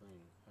the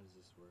spring? How does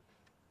this work?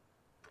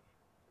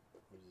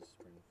 What is this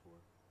spring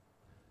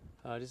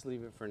for? Just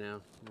leave it for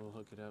now. We'll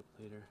hook it up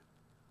later.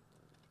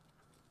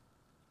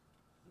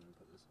 I'm gonna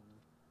put this on.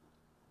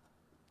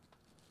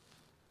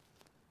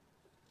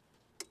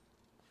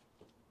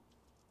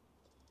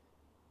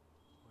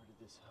 Where did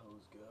this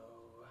hose go?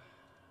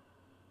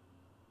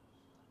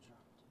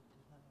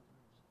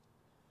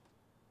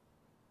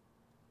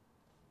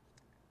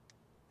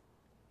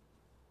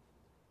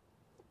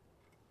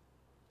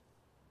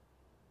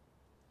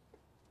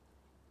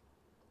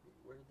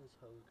 Where did this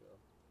hose go?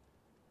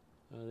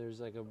 There's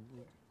like a,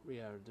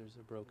 yeah, there's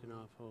a broken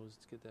off hose.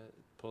 Let's get that,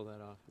 pull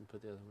that off and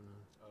put the other one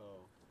on.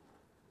 Oh.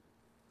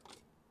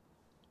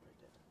 Right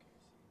there, okay,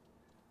 I see.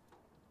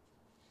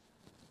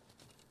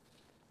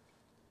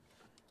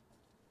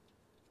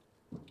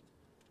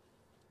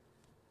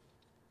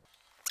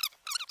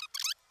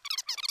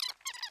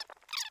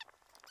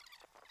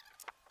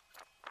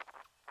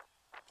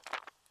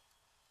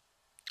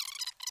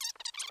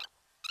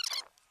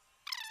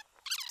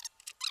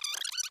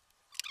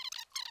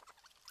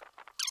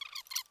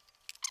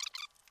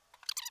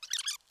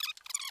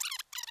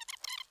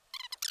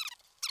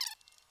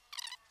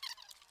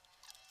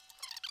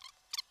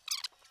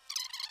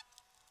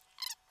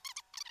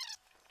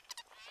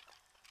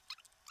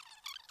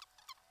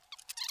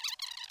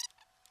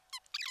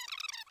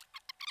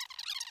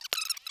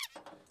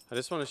 I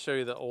just want to show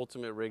you the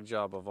ultimate rig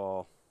job of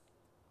all.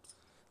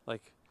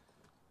 Like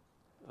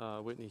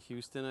Whitney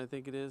Houston, I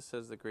think it is,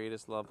 says the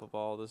greatest love of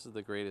all. This is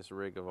the greatest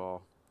rig of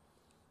all.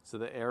 So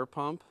the air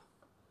pump,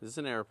 this is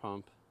an air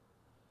pump.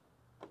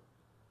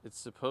 It's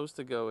supposed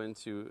to go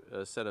into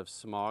a set of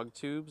smog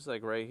tubes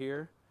like right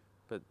here,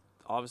 but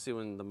obviously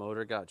when the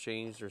motor got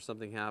changed or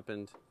something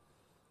happened,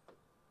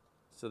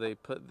 so they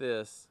put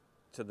this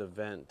to the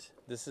vent.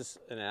 This is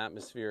an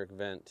atmospheric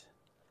vent.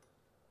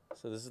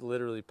 So this is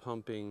literally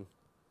pumping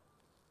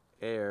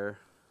air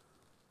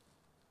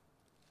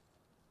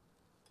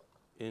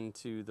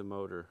into the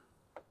motor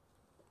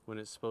when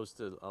it's supposed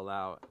to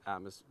allow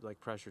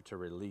pressure to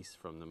release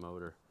from the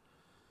motor.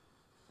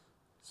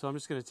 So I'm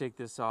just going to take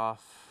this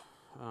off.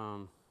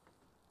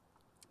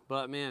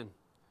 But man,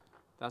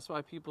 that's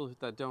why people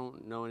that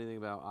don't know anything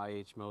about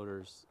IH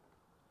motors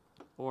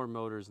or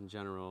motors in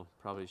general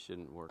probably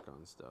shouldn't work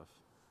on stuff.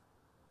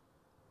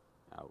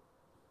 Out.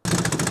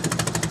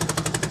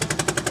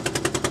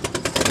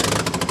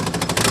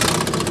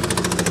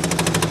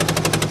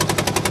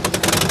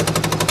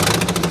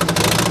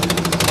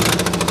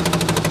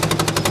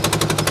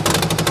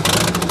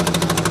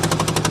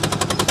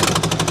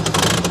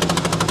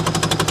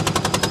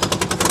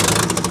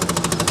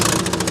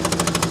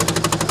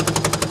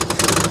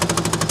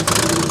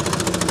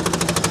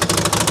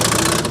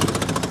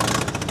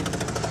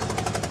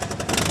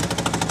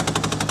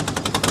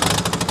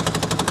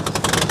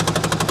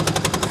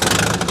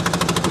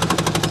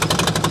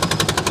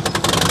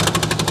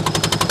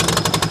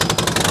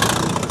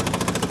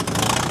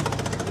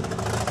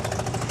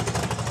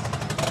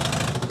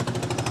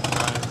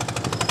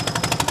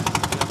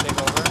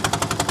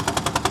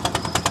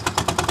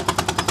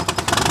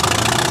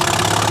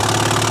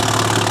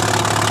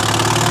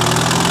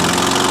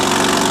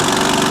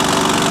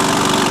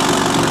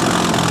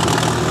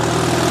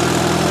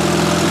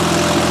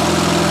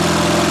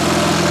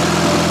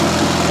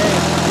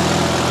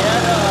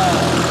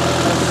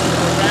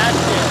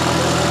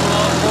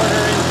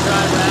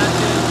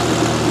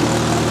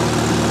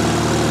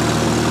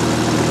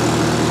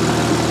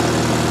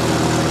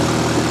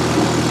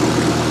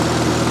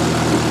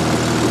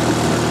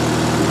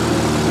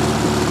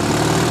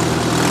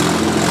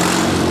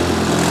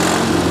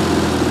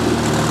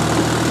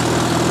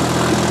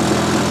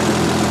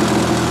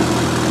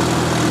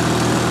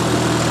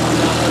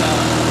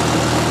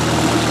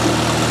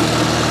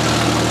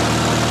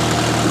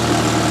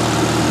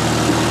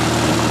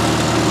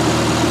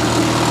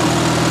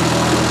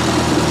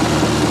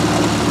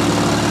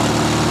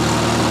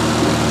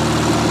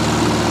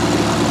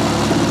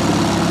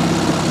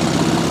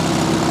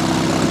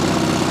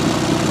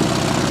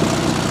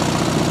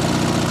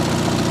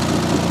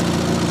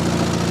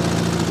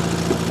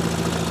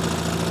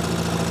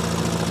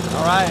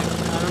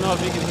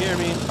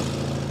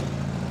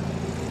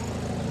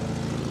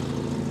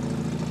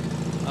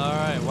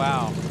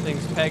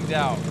 Thing's pegged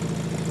out.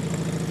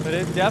 But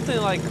it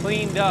definitely like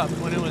cleaned up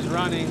when it was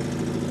running.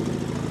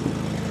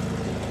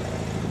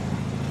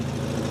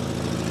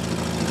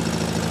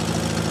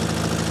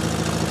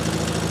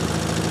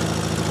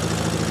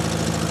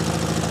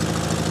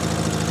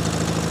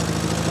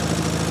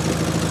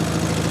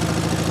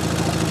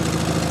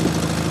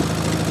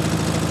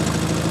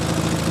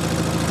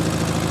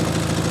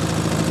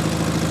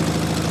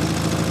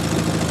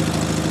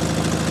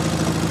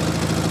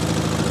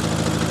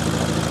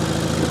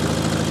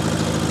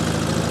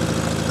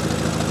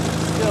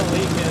 Still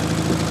leaking.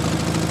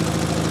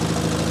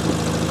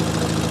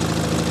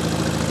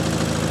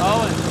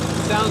 Owen,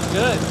 sounds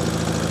good.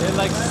 It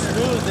like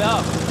smoothed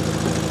up.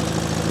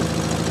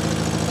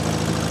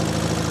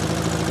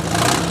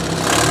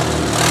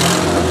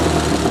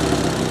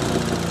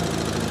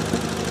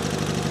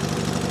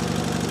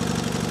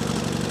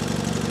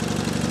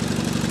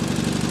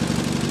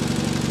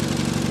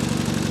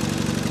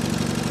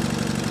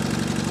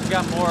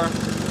 Got more.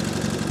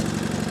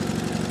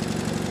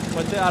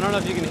 But I don't know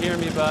if you can hear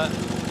me, but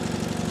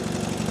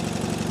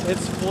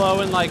it's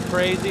flowing like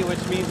crazy, which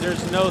means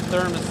there's no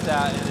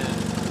thermostat in it.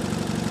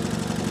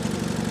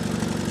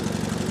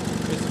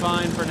 It's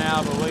fine for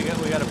now, but we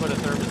got to put a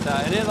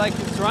thermostat. And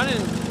it's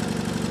running,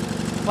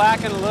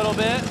 clacking a little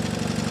bit.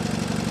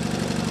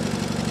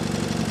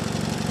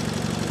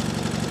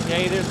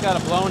 Yeah, either it's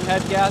got a blown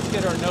head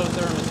gasket or no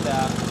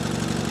thermostat.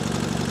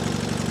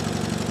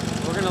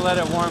 We're gonna let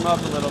it warm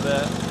up a little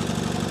bit.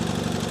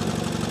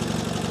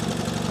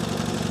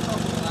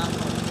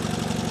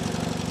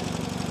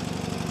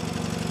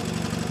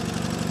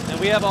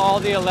 We have all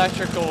the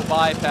electrical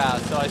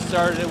bypass, so I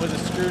started it with a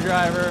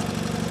screwdriver,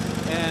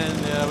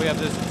 and we have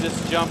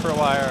this jumper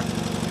wire.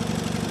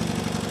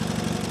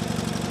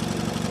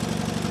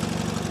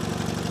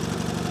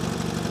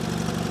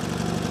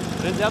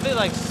 But it's definitely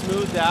like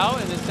smoothed out,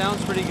 and it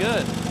sounds pretty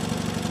good.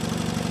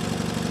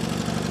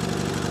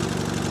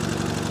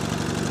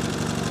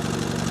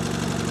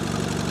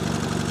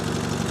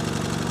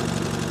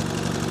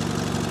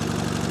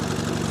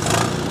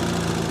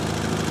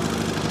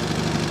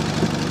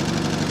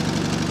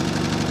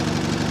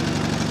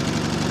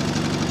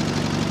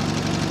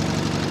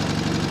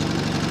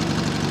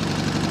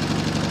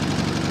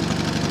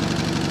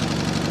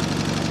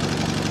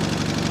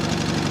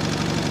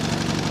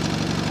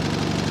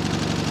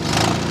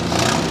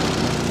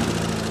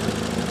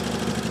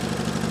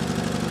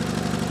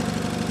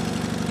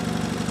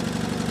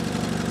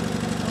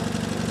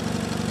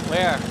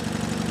 Where?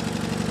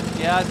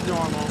 Yeah, it's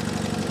normal.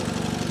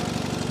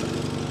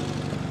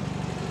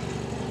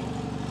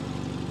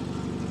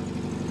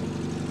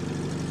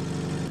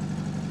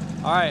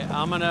 All right,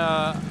 I'm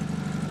gonna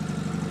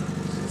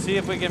see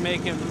if we can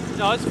make him.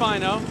 No, it's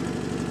fine, though.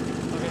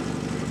 Okay.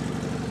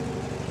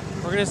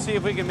 We're gonna see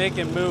if we can make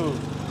him move.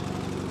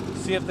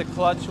 See if the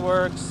clutch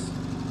works.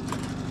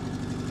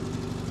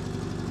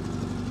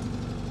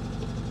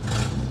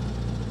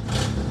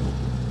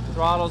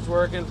 Throttle's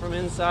working from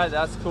inside.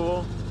 That's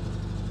cool.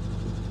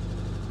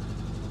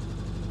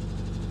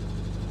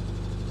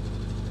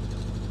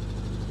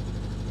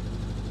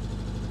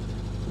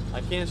 I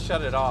can't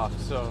shut it off,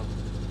 so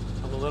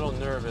I'm a little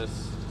nervous.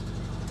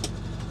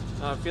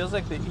 It feels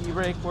like the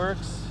e-brake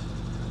works.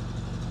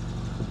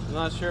 I'm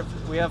not sure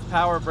if we have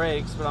power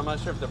brakes, but I'm not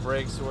sure if the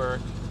brakes work.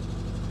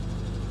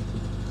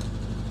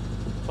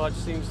 Clutch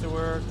seems to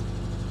work.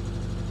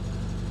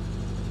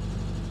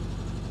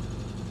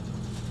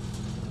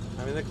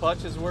 I mean, the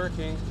clutch is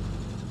working.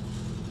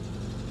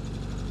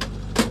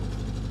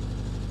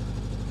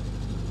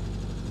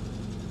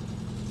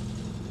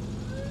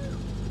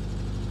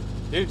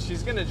 Dude,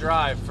 she's gonna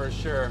drive for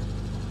sure.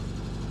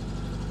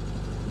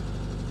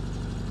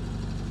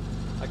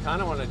 I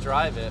kind of want to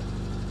drive it.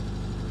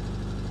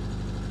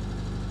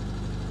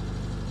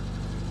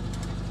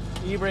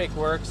 E-brake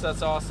works,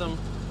 that's awesome.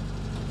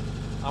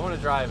 I want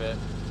to drive it.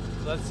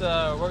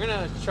 We're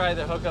gonna try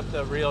to hook up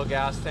the real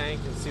gas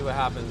tank and see what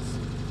happens.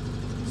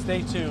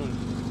 Stay tuned.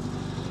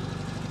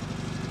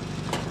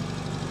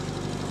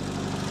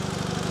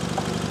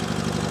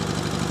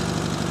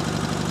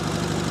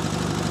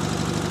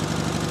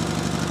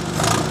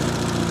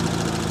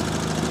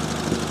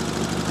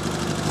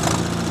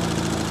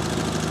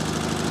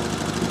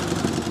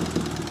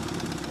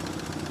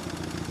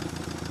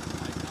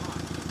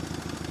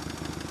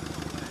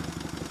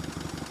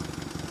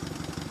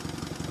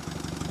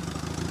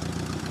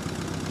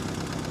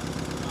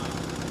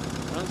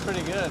 Runs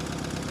pretty good.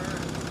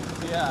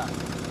 Yeah.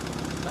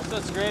 That's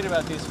what's great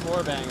about these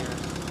four bangers.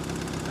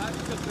 Is that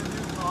just a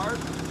new carb?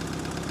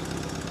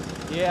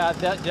 Yeah,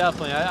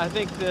 definitely. I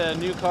think the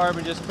new carb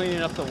and just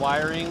cleaning up the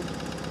wiring.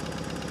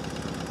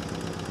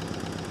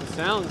 It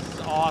sounds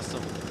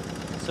awesome.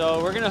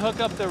 So we're gonna hook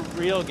up the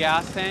real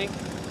gas tank.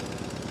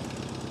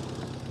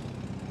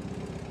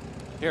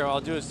 Here,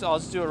 I'll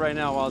just do it right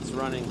now while it's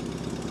running.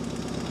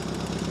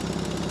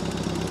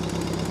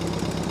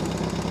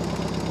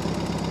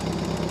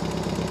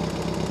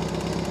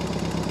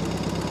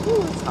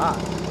 Ooh, it's hot.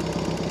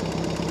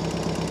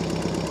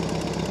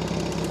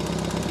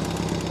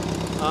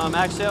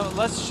 Actually,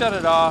 let's shut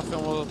it off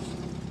and we'll,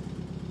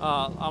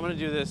 I'm gonna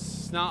do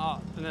this,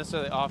 not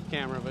necessarily off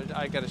camera, but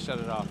I gotta shut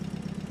it off.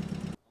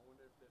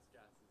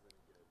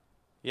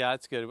 Yeah,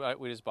 it's good.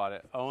 We just bought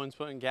it. Owen's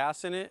putting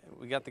gas in it.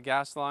 We got the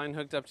gas line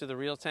hooked up to the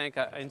real tank.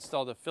 I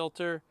installed a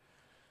filter.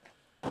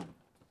 Oh,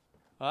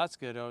 that's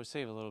good. Oh,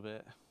 save a little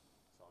bit.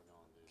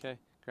 Okay,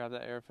 grab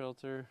that air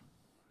filter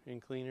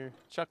and cleaner.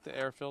 Chuck the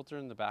air filter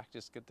in the back.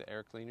 Just get the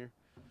air cleaner.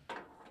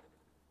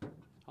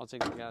 I'll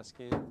take the gas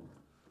can.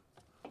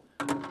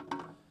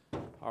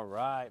 All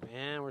right,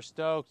 man, we're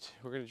stoked.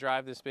 We're gonna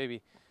drive this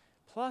baby.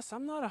 Plus,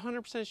 I'm not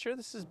 100% sure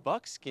this is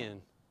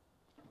buckskin.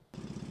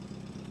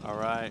 All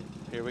right,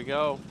 here we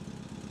go.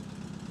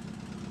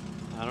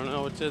 I don't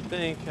know what to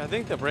think. I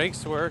think the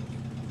brakes work.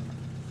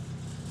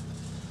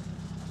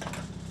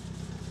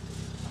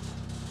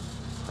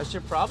 I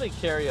should probably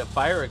carry a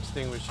fire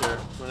extinguisher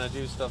when I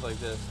do stuff like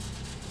this.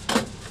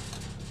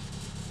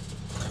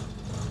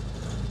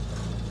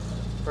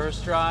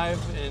 First drive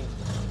and,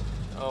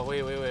 oh,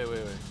 wait.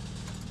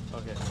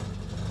 Okay.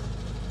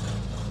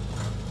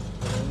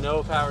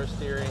 No power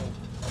steering.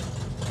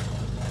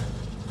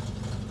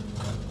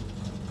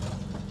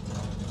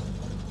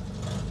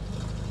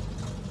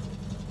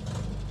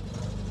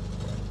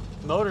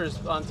 Motor's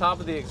on top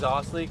of the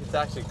exhaust leak. It's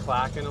actually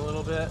clacking a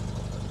little bit.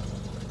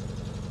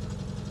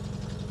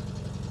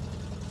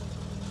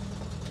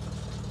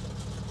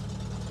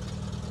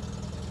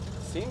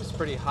 Seems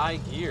pretty high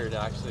geared,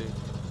 actually.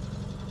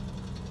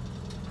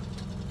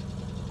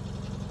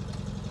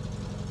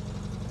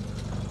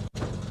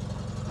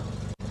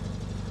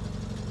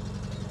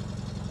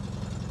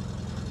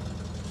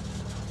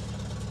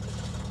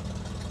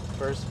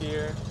 First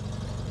gear.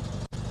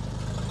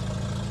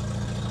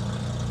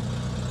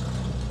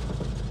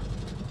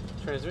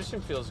 Transmission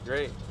feels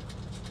great.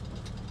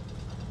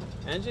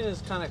 Engine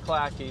is kind of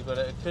clacky, but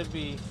it could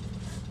be,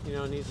 you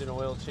know, needs an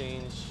oil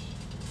change.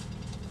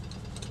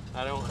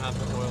 I don't have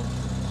the oil.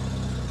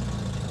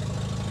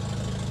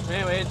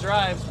 Anyway, it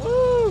drives.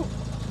 Woo!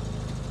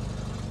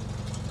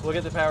 We'll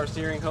get the power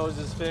steering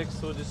hoses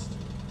fixed.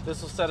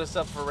 This will set us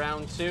up for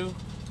round 2.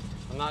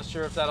 I'm not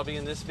sure if that'll be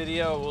in this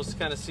video. We'll just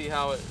kind of see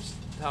how it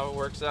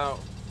works out.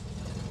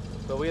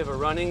 But we have a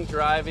running,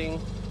 driving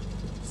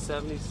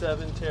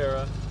 77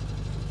 Terra,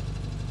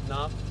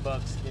 not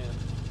buckskin.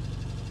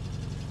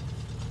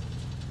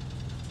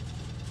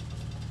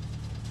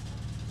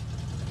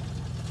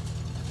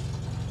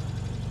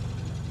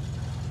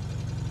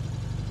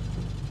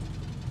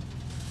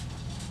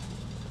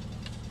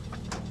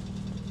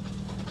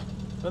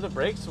 So the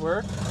brakes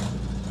work.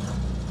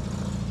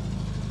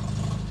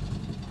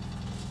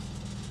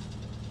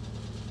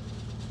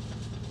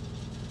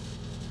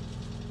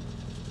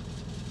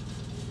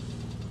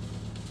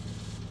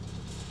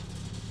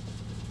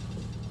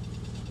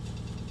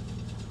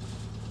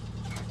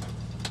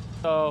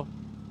 So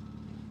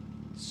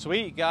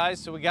sweet, guys.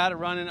 So we got it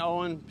running.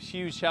 Owen,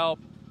 huge help.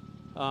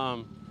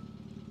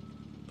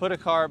 Put a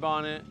carb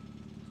on it.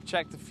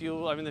 Checked the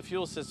fuel. I mean, the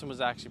fuel system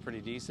was actually pretty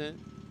decent.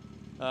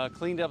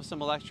 Cleaned up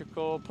some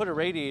electrical. Put a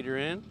radiator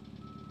in.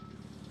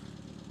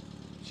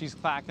 She's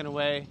clacking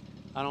away.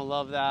 I don't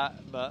love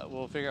that, but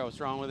we'll figure out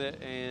what's wrong with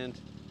it. And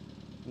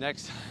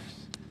next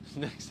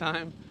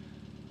time,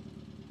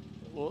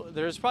 well,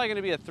 there's probably going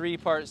to be a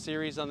 3-part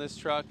series on this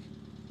truck.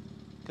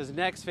 Because the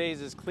next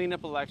phase is clean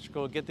up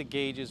electrical, get the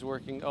gauges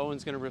working.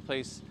 Owen's going to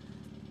replace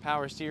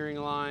power steering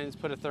lines,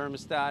 put a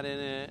thermostat in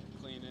it,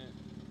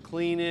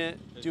 clean it,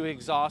 do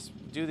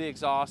the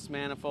exhaust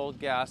manifold,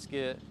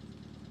 gasket,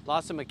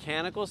 lots of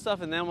mechanical stuff,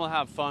 and then we'll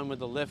have fun with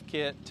the lift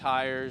kit,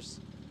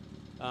 tires,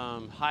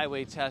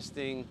 highway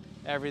testing,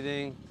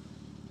 everything.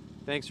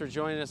 Thanks for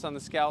joining us on the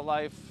Scout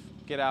Life.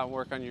 Get out and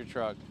work on your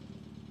truck.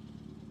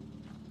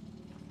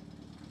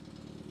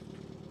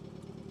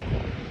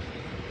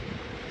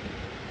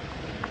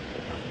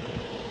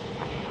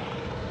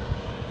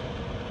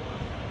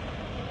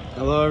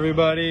 Hello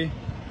everybody,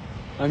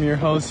 I'm your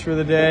host for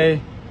the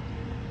day,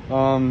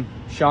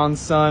 Sean's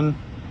son,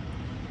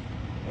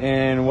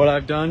 and what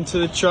I've done to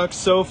the truck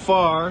so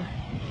far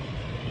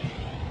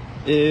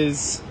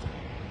is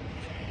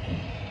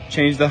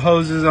change the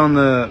hoses on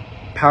the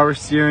power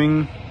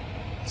steering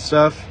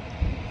stuff,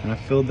 and I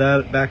filled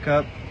that back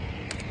up.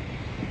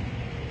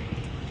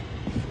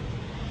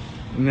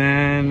 And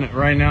then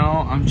right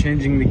now I'm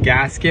changing the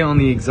gasket on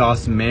the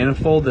exhaust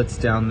manifold that's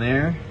down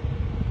there.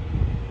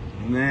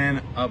 And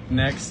then up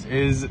next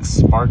is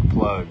spark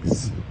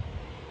plugs.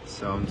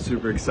 So I'm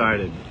super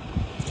excited.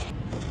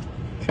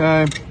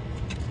 Okay,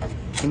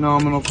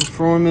 phenomenal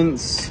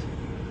performance.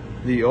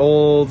 The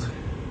old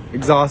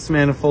exhaust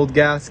manifold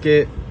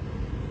gasket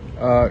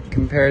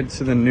compared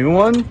to the new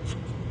one.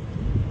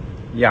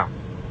 Yeah,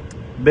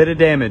 bit of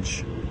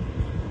damage.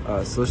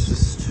 So let's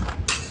just,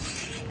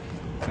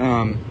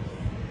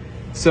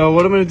 so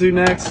what I'm gonna do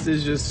next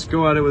is just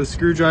go at it with a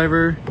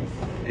screwdriver.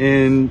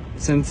 And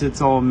since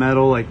it's all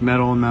metal, like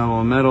metal and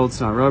metal and metal,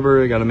 it's not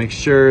rubber, I gotta make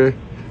sure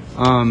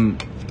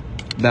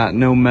that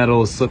no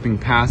metal is slipping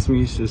past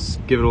me. So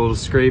just give it a little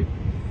scrape.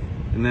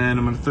 And then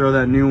I'm gonna throw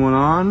that new one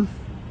on.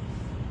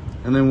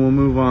 and then we'll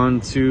move on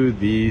to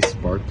the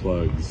spark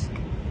plugs.